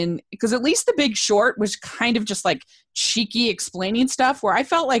manipulative because at least The Big Short was kind of just like cheeky explaining stuff, where I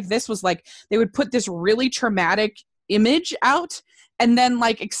felt like this was like they would put this really traumatic image out and then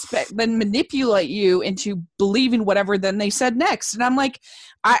then manipulate you into believing whatever then they said next. And I'm like,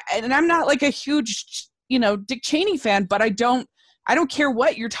 I'm not like a huge Dick Cheney fan, but I don't care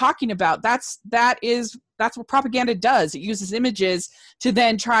what you're talking about. That's what propaganda does. It uses images to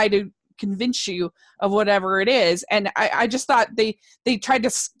then try to convince you of whatever it is. And I just thought they tried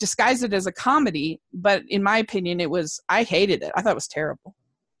to disguise it as a comedy, but in my opinion, I hated it. I thought it was terrible.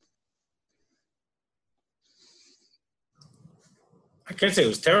 I can't say it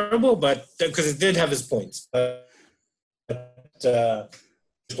was terrible, but because it did have its points, but it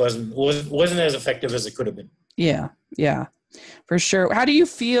wasn't as effective as it could have been. Yeah, for sure. How do you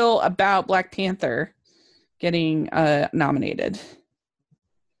feel about Black Panther getting nominated?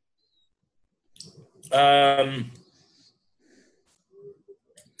 I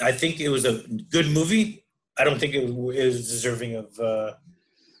think it was a good movie. I don't think it was deserving of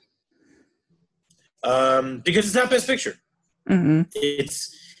because it's not Best Picture. Mm-hmm.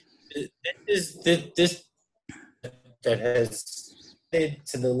 It's this that has added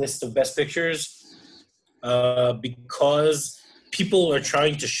to the list of Best Pictures because people are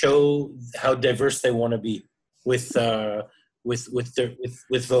trying to show how diverse they want to be with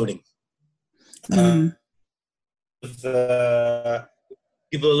voting. Mm-hmm.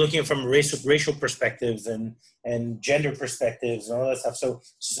 People are looking from racial perspectives and gender perspectives and all that stuff. So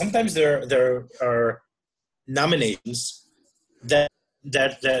sometimes there are nominations that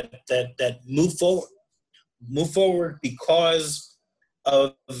move forward because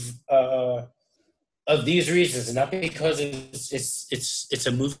of of these reasons, and not because it's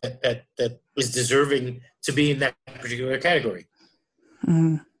a movie that is deserving to be in that particular category.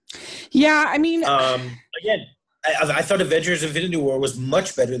 Mm. Yeah, I mean, again, I thought Avengers: Infinity War was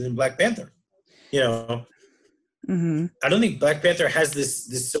much better than Black Panther. You know, I don't think Black Panther has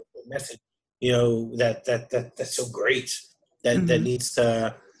this social message. You know, that's so great that needs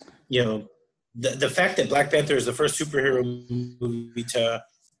to, you know, the fact that Black Panther is the first superhero movie to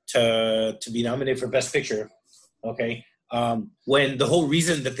be nominated for Best Picture. Okay, when the whole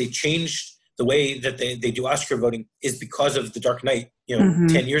reason that they changed the way that they do Oscar voting is because of The Dark Knight, you know,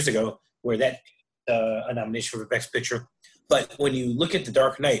 10 years ago, where that a nomination for Best Picture. But when you look at The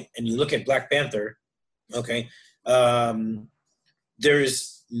Dark Knight and you look at Black Panther, okay,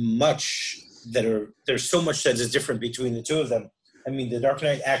 there's so much that is different between the two of them. I mean, The Dark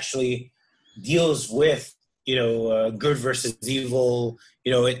Knight actually deals with, you know, good versus evil,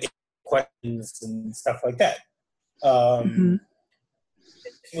 you know, it questions and stuff like that.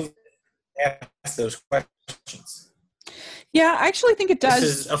 Ask those questions. Yeah, I actually think it does.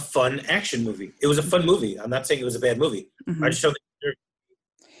 This is a fun action movie. It was a fun movie. I'm not saying it was a bad movie. I just don't think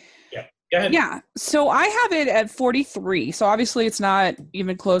yeah. Go ahead. Yeah. So I have it at 43. So obviously it's not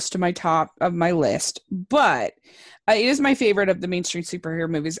even close to my top of my list, but it is my favorite of the mainstream superhero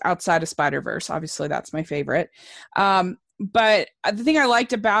movies outside of Spider-Verse. Obviously that's my favorite. But the thing I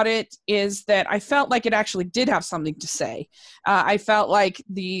liked about it is that I felt like it actually did have something to say. I felt like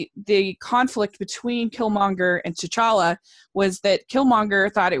the conflict between Killmonger and T'Challa was that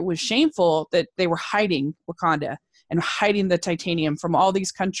Killmonger thought it was shameful that they were hiding Wakanda and hiding the titanium from all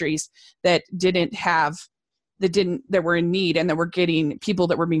these countries that were in need, and that were getting people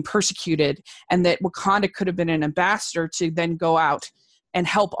that were being persecuted, and that Wakanda could have been an ambassador to then go out and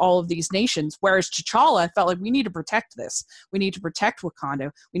help all of these nations. Whereas T'Challa felt like, we need to protect this. We need to protect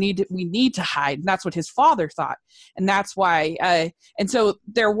Wakanda. We need to hide. And that's what his father thought. And that's why, and so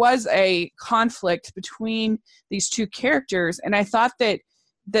there was a conflict between these two characters. And I thought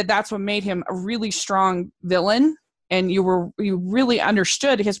that's what made him a really strong villain. And you really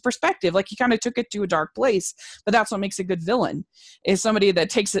understood his perspective. Like, he kind of took it to a dark place, but that's what makes a good villain, is somebody that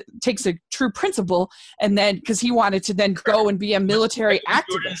takes a true principle, and then, because he wanted to then go and be a military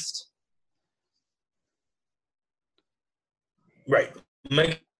activist. Right.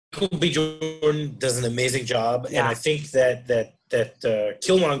 Michael B. Jordan does an amazing job, and I think that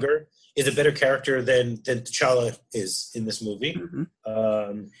Killmonger is a better character than T'Challa is in this movie.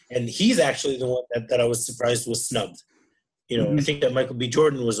 And he's actually the one that I was surprised was snubbed. You know, I think that Michael B.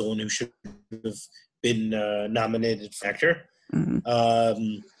 Jordan was the one who should have been nominated for actor,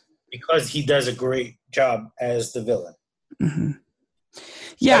 because he does a great job as the villain.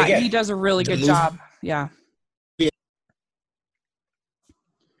 Yeah, again, he does a really good job. Yeah.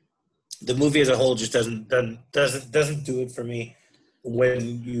 The movie as a whole just doesn't do it for me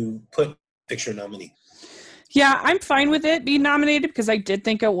when you put picture nominee. Yeah, I'm fine with it being nominated, because I did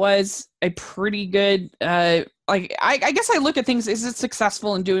think it was a pretty good, I guess I look at things, is it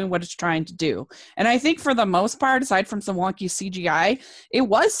successful in doing what it's trying to do? And I think for the most part, aside from some wonky CGI, it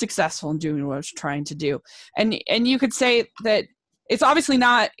was successful in doing what it was trying to do. And you could say that it's obviously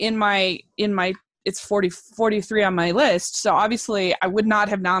not in my it's 43 on my list, so obviously I would not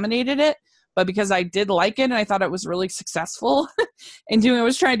have nominated it. But because I did like it and I thought it was really successful in doing what it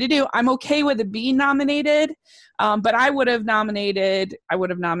was trying to do, I'm okay with it being nominated. But I would have nominated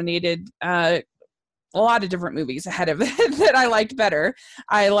a lot of different movies ahead of it that I liked better.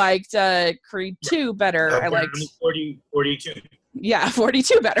 I liked Creed 2 better. I liked 42. Yeah,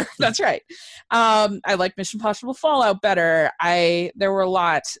 42 better. That's right. I liked Mission Impossible Fallout better. There were a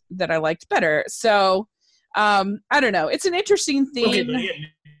lot that I liked better. So I don't know. It's an interesting thing. Okay, but yeah,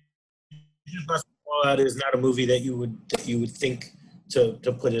 Mission Impossible Fallout is not a movie that you would think to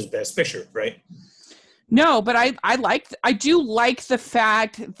put as Best Picture, right? No, but I do like the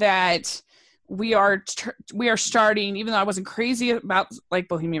fact that we are starting, even though I wasn't crazy about like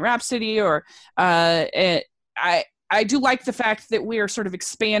Bohemian Rhapsody or I do like the fact that we are sort of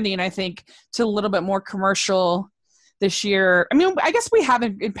expanding, I think, to a little bit more commercial this year. I mean, I guess we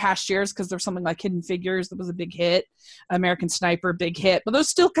haven't in past years, because there's something like Hidden Figures that was a big hit, American Sniper, big hit, but those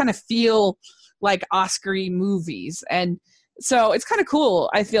still kind of feel like Oscar-y movies. And so it's kind of cool,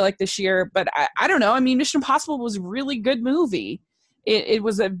 I feel like, this year. But I don't know. I mean, Mission Impossible was a really good movie.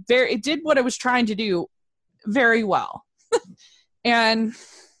 It did what it was trying to do very well. And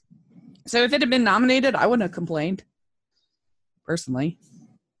so if it had been nominated, I wouldn't have complained, personally.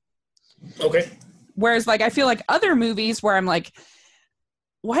 Okay. Whereas, like, I feel like other movies where I'm like,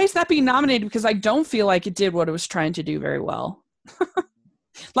 why is that being nominated? Because I don't feel like it did what it was trying to do very well.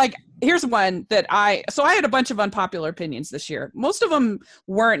 Like, here's one that I had a bunch of unpopular opinions this year. Most of them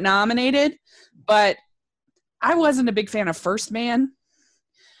weren't nominated, but I wasn't a big fan of First Man.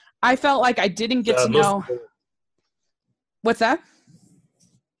 I felt like I didn't get to know. What's that?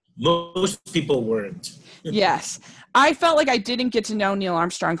 Most people weren't. Yes. I felt like I didn't get to know Neil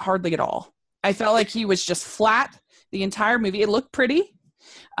Armstrong hardly at all. I felt like he was just flat the entire movie. It looked pretty.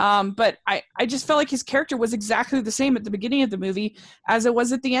 But I just felt like his character was exactly the same at the beginning of the movie as it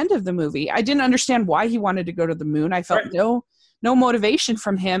was at the end of the movie. I didn't understand why he wanted to go to the moon. I felt no motivation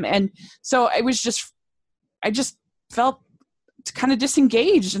from him. And so I just felt kind of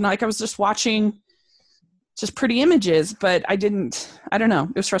disengaged, and like I was just watching just pretty images, but I don't know.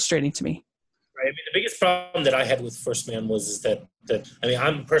 It was frustrating to me. Right. I mean, the biggest problem that I had with First Man was that I mean,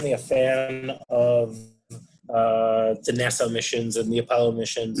 I'm personally a fan of the NASA missions and the Apollo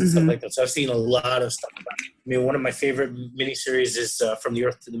missions and stuff like that. So I've seen a lot of stuff about it. I mean, one of my favorite miniseries is From the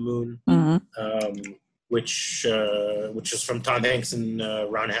Earth to the Moon, which is from Tom Hanks and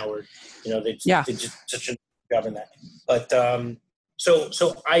Ron Howard. You know, they did such a job in that. But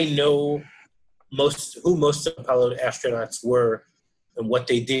so I know most Apollo astronauts were and what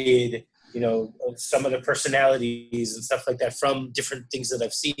they did. You know, some of the personalities and stuff like that from different things that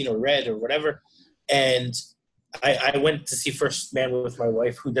I've seen or read or whatever. And I went to see First Man with my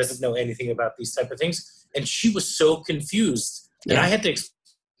wife, who doesn't know anything about these type of things, and she was so confused. And I had to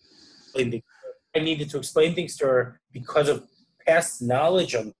explain things. I needed to explain things to her because of past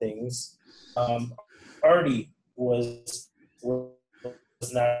knowledge on things. Already was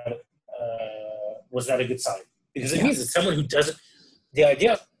not a good sign, because it means that someone who doesn't. The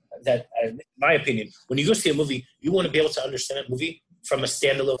idea that, in my opinion, when you go see a movie, you want to be able to understand that movie from a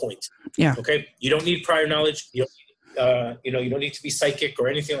standalone point. Yeah. Okay. You don't need prior knowledge. You don't, you don't need to be psychic or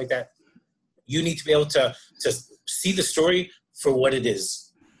anything like that. You need to be able to see the story for what it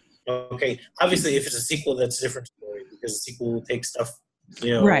is. Okay. Obviously, if it's a sequel, that's a different story, because the sequel will take stuff,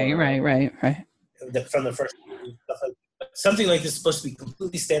 right. From the first movie, stuff like that. Something like this is supposed to be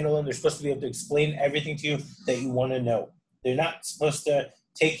completely standalone. They're supposed to be able to explain everything to you that you want to know. They're not supposed to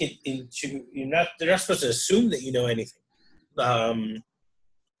take it into. They're not supposed to assume that you know anything. And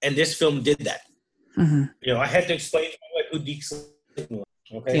this film did that. Mm-hmm. I had to explain to my wife who Deke Slayton was.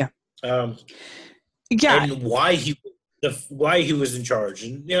 Okay. Yeah. And why he was in charge,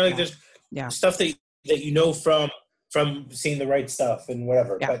 and there's stuff that you know from seeing The Right Stuff and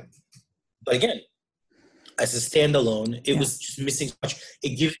whatever. Yeah. But again, as a standalone, it was just missing so much.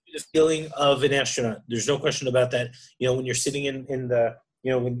 It gives you the feeling of an astronaut. There's no question about that. When you're sitting in the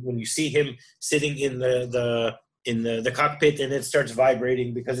when you see him sitting in the cockpit and it starts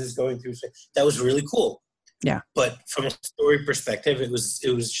vibrating because it's going through. That was really cool. Yeah. But from a story perspective, it was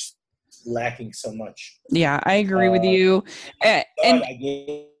just lacking so much. Yeah, I agree with you.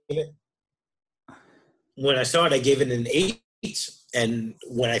 When I saw it, I gave it an 8. And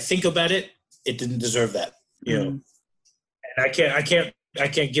when I think about it, it didn't deserve that. And I can't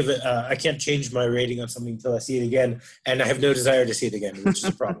give it. I can't change my rating on something until I see it again, and I have no desire to see it again, which is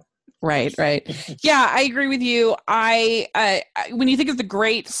a problem. Right. Yeah, I agree with you. I when you think of the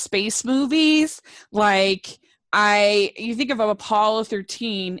great space movies, like you think of Apollo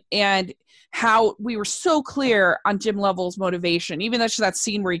 13 and how we were so clear on Jim Lovell's motivation, even though that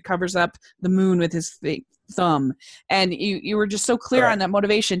scene where he covers up the moon with his thumb, and you were just so clear on that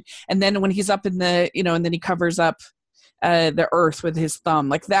motivation. And then when he's up in the, and then he covers up the earth with his thumb,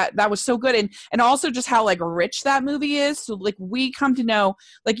 like that was so good. And also just how like rich that movie is. So like you come to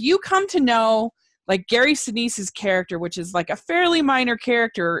know like Gary Sinise's character, which is like a fairly minor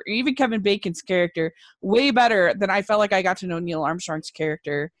character, or even Kevin Bacon's character, way better than I felt like I got to know Neil Armstrong's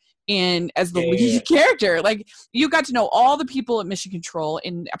character as the lead character. Like, you got to know all the people at Mission Control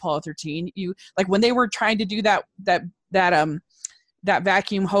in Apollo 13. You, like, when they were trying to do that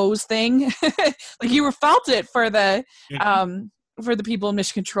vacuum hose thing, like, you felt it for the people in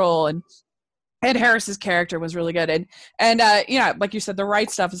Mission Control. And Ed Harris's character was really good. And like you said, The Right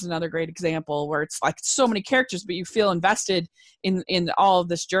Stuff is another great example where it's like so many characters, but you feel invested in all of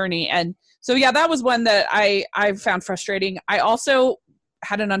this journey. And so, yeah, that was one that I found frustrating. I also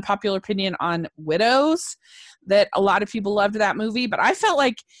had an unpopular opinion on Widows, that a lot of people loved that movie, but I felt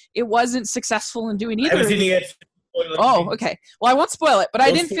like it wasn't successful in doing either. Oh, okay. Well, I won't spoil it, but I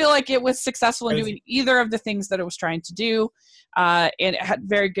didn't feel like it was successful in doing either of the things that it was trying to do. And it had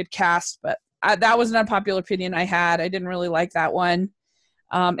very good cast, but that was an unpopular opinion I had. I didn't really like that one.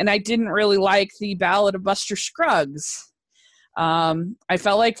 And I didn't really like the Ballad of Buster Scruggs. I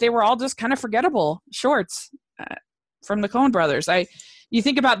felt like they were all just kind of forgettable shorts from the Coen brothers. You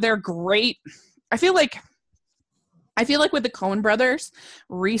think about their great, I feel like I feel like with the Coen brothers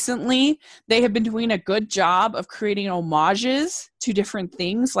recently, they have been doing a good job of creating homages to different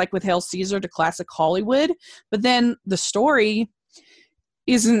things, like with Hail Caesar to classic Hollywood. But then the story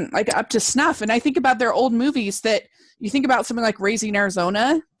isn't like up to snuff. And I think about their old movies that you think about something like Raising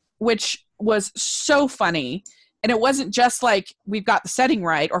Arizona, which was so funny. And it wasn't just like we've got the setting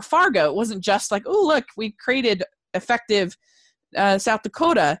right, or Fargo. It wasn't just like, oh, look, we created effective South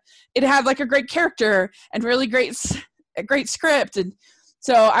Dakota. It had like a great character and really a great script. And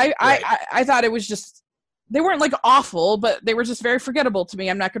so I thought it was just, they weren't like awful, but they were just very forgettable to me.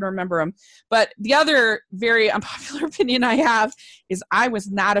 I'm not going to remember them. But the other very unpopular opinion I have is I was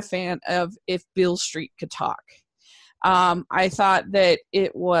not a fan of If Beale Street Could Talk. I thought that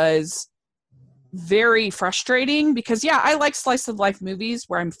it was very frustrating because, yeah, I like slice of life movies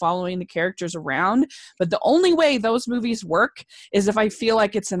where I'm following the characters around, but the only way those movies work is if I feel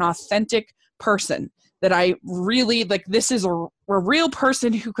like it's an authentic person, that I really, like, this is a real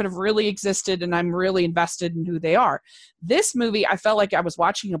person who could have really existed and I'm really invested in who they are. This movie, I felt like I was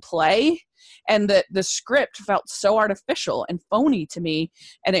watching a play, and the script felt so artificial and phony to me,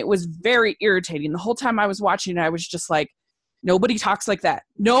 and it was very irritating. The whole time I was watching it, I was just like, nobody talks like that.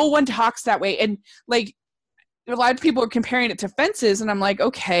 No one talks that way. And like, a lot of people are comparing it to Fences, and I'm like,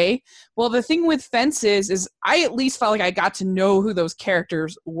 okay, well, the thing with Fences is I at least felt like I got to know who those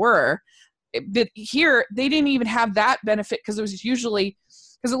characters were. But here, they didn't even have that benefit, because it was usually,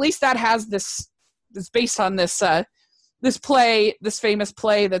 because at least that has this based on this play, this famous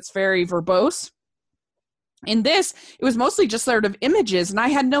play that's very verbose. In this, it was mostly just sort of images, and I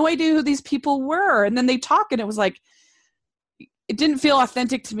had no idea who these people were. And then they talk, and it was like, it didn't feel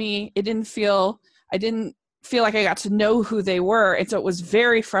authentic to me. I didn't feel like I got to know who they were. And so it was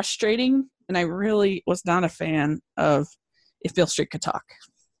very frustrating. And I really was not a fan of If Beale Street Could Talk.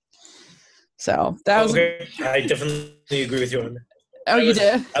 So that was okay. I definitely agree with you on that. Oh, you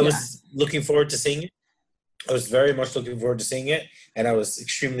did? I was looking forward to seeing it. I was very much looking forward to seeing it, and I was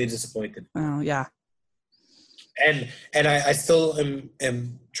extremely disappointed. Oh, yeah. And I still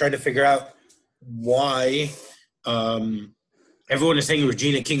am trying to figure out why everyone is saying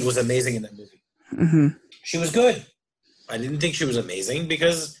Regina King was amazing in that movie. Mm-hmm. She was good. I didn't think she was amazing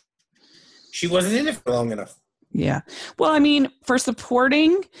because she wasn't in it for long enough. Yeah. Well, I mean, for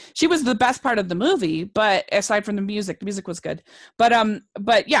supporting, she was the best part of the movie, but aside from the music was good.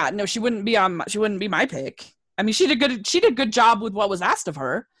 But yeah, no, she wouldn't be my pick. I mean, she did a good job with what was asked of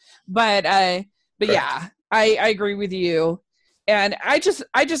her. But yeah, I agree with you. And I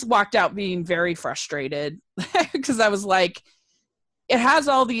just walked out being very frustrated because I was like, it has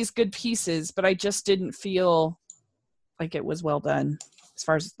all these good pieces, but I just didn't feel like it was well done as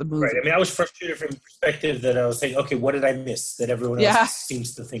far as the movie. Right. I mean, I was frustrated from the perspective that I was saying, okay, what did I miss that everyone else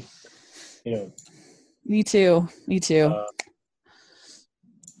seems to think, you know? Me too.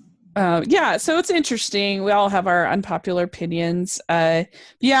 Yeah, so it's interesting. We all have our unpopular opinions. Who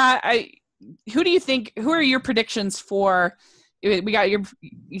do you think, who are your predictions for,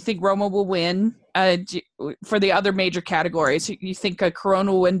 you think Roma will win for the other major categories? You think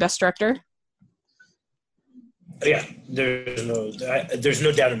Corona will win Best Director? Yeah, there's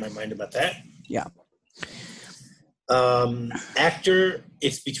no doubt in my mind about that. Yeah. Actor,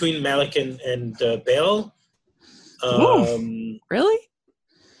 it's between Malick and Bale. Really?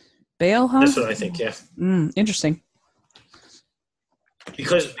 Bale, huh? That's what I think. Yeah. Interesting.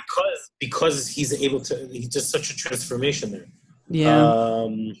 Because he's able to. He does such a transformation there. Yeah.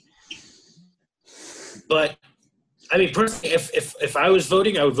 But I mean, personally, if I was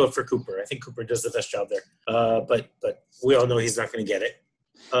voting, I would vote for Cooper. I think Cooper does the best job there. But we all know he's not going to get it.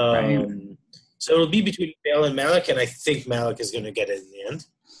 Right. So it'll be between Bale and Malick, and I think Malick is going to get it in the end.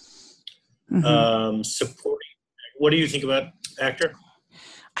 Mm-hmm. Supporting. What do you think about actor?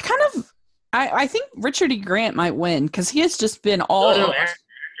 I think Richard E. Grant might win because he has just been all. No, actor.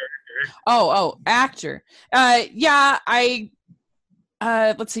 Actor. Yeah,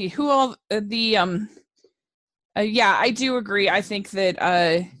 let's see who all yeah, I do agree. I think that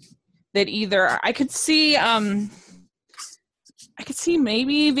that either I could see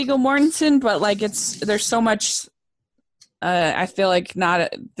maybe Viggo Mortensen, but like there's so much I feel like not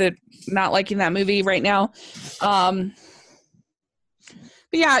liking that movie right now.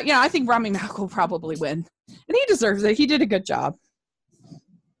 But yeah, I think Rami Malek will probably win, and he deserves it. He did a good job.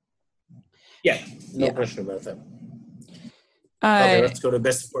 Yeah, no question about that. Okay, let's go to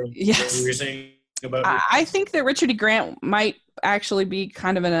best supporting. Yes. What were you saying about it? I think that Richard E. Grant might actually be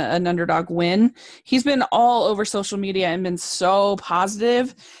kind of an underdog win. He's been all over social media and been so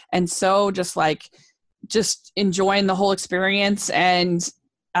positive and so just enjoying the whole experience. And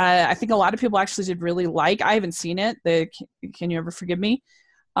I think a lot of people actually did really like. I haven't seen it. The Can You Ever Forgive Me?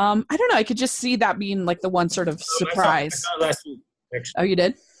 I don't know. I could just see that being like the one sort of surprise. I saw it last week, actually. Oh, you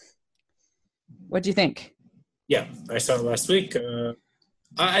did? What do you think? Yeah, I saw it last week.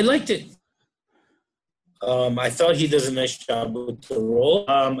 I liked it. I thought he does a nice job with the role.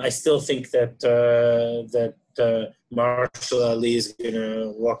 I still think that Marshall Ali is going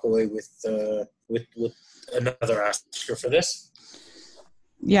to walk away with another Oscar for this.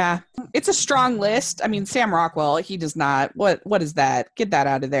 Yeah, it's a strong list. I mean, Sam Rockwell, he does not. What is that? Get that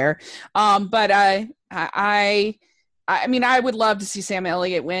out of there. But I mean, I would love to see Sam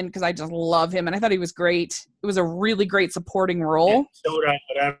Elliott win because I just love him, and I thought he was great. It was a really great supporting role. Yeah, so would I,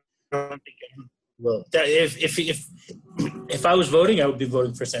 but I don't think I will. If I was voting, I would be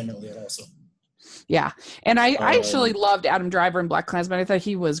voting for Sam Elliott also. Yeah, and I actually loved Adam Driver in BlacKkKlansman. I thought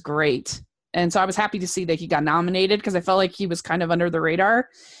he was great. And so I was happy to see that he got nominated because I felt like he was kind of under the radar.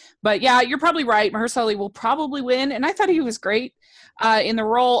 But yeah, you're probably right. Mahershala Ali will probably win. And I thought he was great in the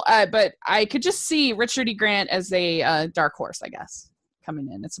role. But I could just see Richard E. Grant as a dark horse, I guess, coming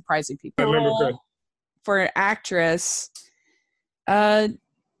in and surprising people. I remember correct. For an actress,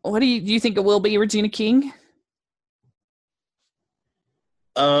 what do you think it will be, Regina King?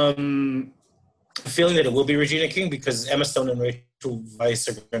 Feeling that it will be Regina King because Emma Stone and Rachel Weisz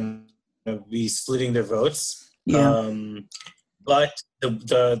are going to be splitting their votes. Yeah. But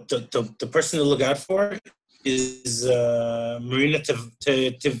the person to look out for is Marina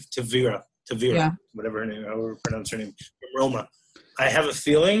Tavira, yeah. whatever her name, however pronounce her name, from Roma. I have a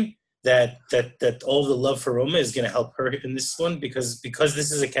feeling that all the love for Roma is going to help her in this one because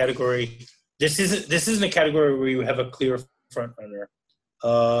this is a category. This isn't a category where you have a clear front runner.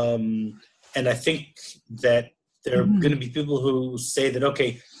 And I think that there are going to be people who say that,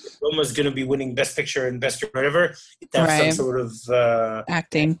 okay, Roma's going to be winning Best Picture and Best whatever. That's some sort of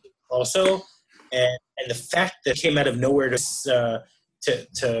acting also. And the fact that it came out of nowhere to get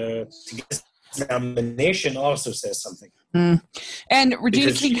this nomination also says something. Mm. And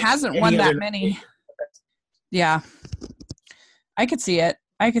Regina King hasn't won that many. Yeah. I could see it.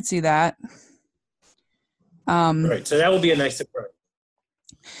 I could see that. Right. So that will be a nice surprise.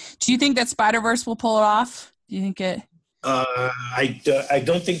 Do you think that Spider-Verse will pull it off? Do you think it? I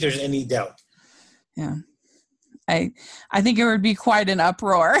don't think there's any doubt. Yeah, I think it would be quite an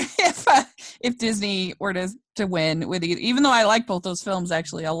uproar if Disney were to win with it. Even though I like both those films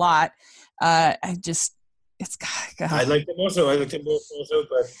actually a lot, I like them also. I like them both also,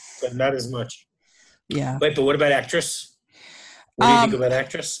 but not as much. Yeah. Wait, but what about actress? What do you think about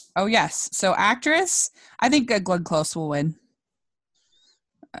actress? Oh yes, so actress, I think Glenn Close will win.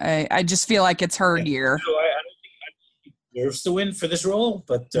 I just feel like it's her year. So I don't think she deserves to win for this role,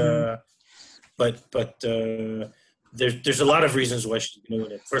 but there's a lot of reasons why she's going to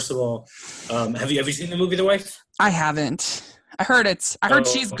win it. First of all, have you seen the movie The Wife? I haven't. I heard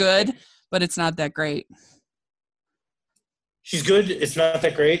she's good, but it's not that great. She's good. It's not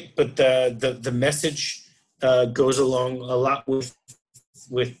that great, but the message goes along a lot with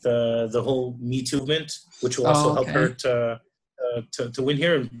the whole Me Too movement, which will also help her to win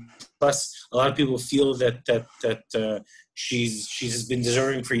here. And plus, a lot of people feel that she's been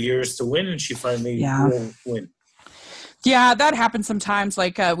deserving for years to win, and she finally will win. Yeah, that happens sometimes.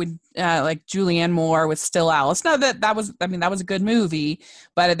 Like with like Julianne Moore with Still Alice. No, that was a good movie,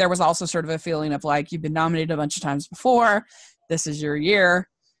 but there was also sort of a feeling of like you've been nominated a bunch of times before. This is your year.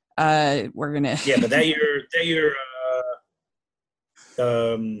 We're gonna. Yeah, but that year.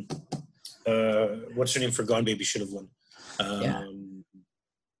 What's her name for Gone Baby should have won.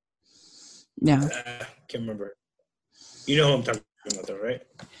 Can't remember. You know who I'm talking about, though, right?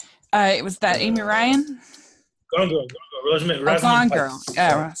 It was that Amy Ryan. Gone Girl. Rosamund Gone Pike. Girl.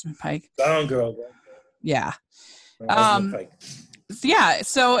 Yeah, Rosamund Pike. Gone Girl. Yeah. Pike. Yeah,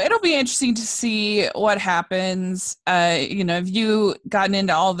 so it'll be interesting to see what happens. Have you gotten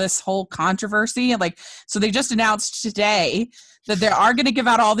into all this whole controversy? Like, so they just announced today that they are going to give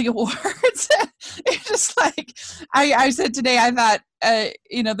out all the awards. It's just like I said today, I thought,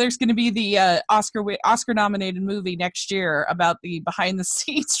 there's going to be the Oscar nominated movie next year about the behind the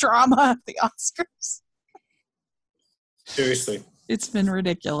scenes drama of the Oscars. Seriously. It's been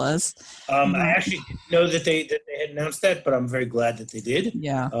ridiculous. I actually didn't know that they had announced that, but I'm very glad that they did.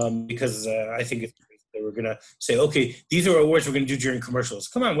 Yeah. Because I think if they were going to say, okay, these are awards we're going to do during commercials.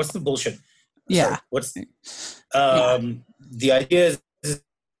 Come on, what's the bullshit? Yeah. The idea is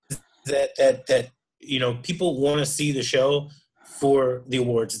that people want to see the show for the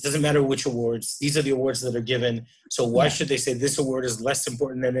awards. It doesn't matter which awards. These are the awards that are given. So why should they say this award is less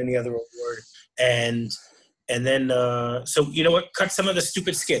important than any other award? And And then, so you know what? Cut some of the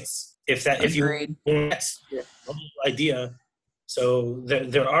stupid skits if you Agreed. want your whole idea. So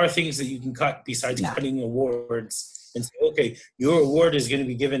there are things that you can cut besides cutting awards and say, okay, your award is going to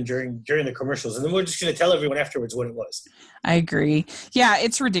be given during the commercials, and then we're just going to tell everyone afterwards what it was. I agree. Yeah,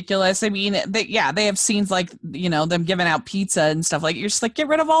 it's ridiculous. I mean, they have scenes like, them giving out pizza and stuff. Like, you're just like, get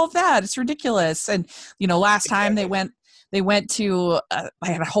rid of all of that. It's ridiculous. And last time they went to I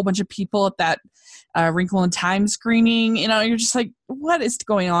had a whole bunch of people at that Wrinkle in Time screening. You're just like, what is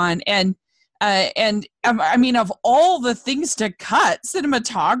going on? And I mean, of all the things to cut,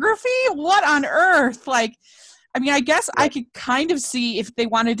 cinematography, what on earth? Like, I mean, I guess I could kind of see if they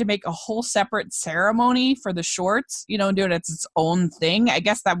wanted to make a whole separate ceremony for the shorts, and do it as its own thing. I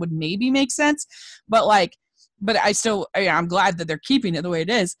guess that would maybe make sense. But I'm glad that they're keeping it the way it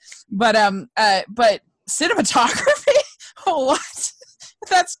is. But cinematography, what?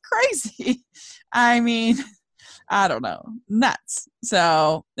 That's crazy. I mean, I don't know, nuts.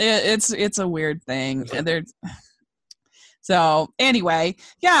 So it's a weird thing. So anyway,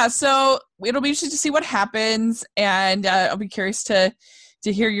 yeah. So it'll be interesting to see what happens, and I'll be curious to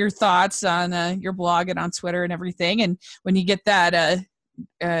hear your thoughts on your blog and on Twitter and everything. And when you get that,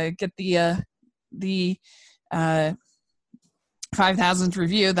 get the 5,000th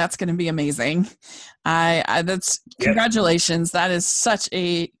review, that's going to be amazing. Congratulations. That is such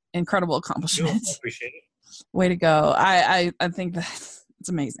a incredible accomplishment. I appreciate it. Way to go. I think that it's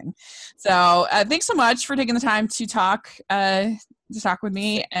amazing. So thanks so much for taking the time to talk with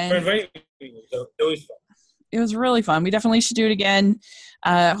me. And it was really fun. We definitely should do it again.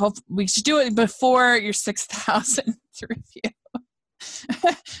 Hope we should do it before your 6,000th review.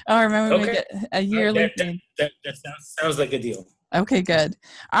 I remember we get a yearly thing. That sounds like a deal. Okay, good.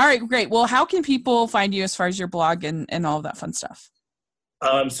 All right, great. Well, how can people find you as far as your blog and all of that fun stuff?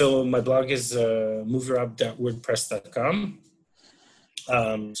 So my blog is movierob.wordpress.com.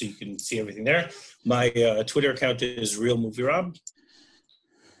 So you can see everything there. My Twitter account is RealMovieRob.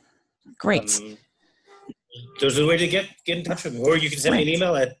 Great. Those are the way to get in touch with me. Or you can send me an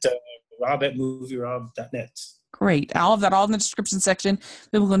email at rob@movierob.net. Great. I'll have that all in the description section.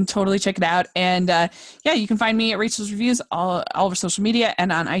 People can totally check it out. And you can find me at Rachel's Reviews all over social media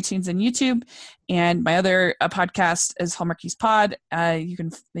and on iTunes and YouTube. And my other podcast is Hallmarkies Pod. You can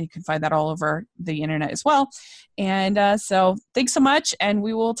find that all over the internet as well. And so thanks so much, and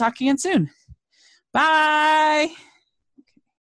we will talk again soon. Bye.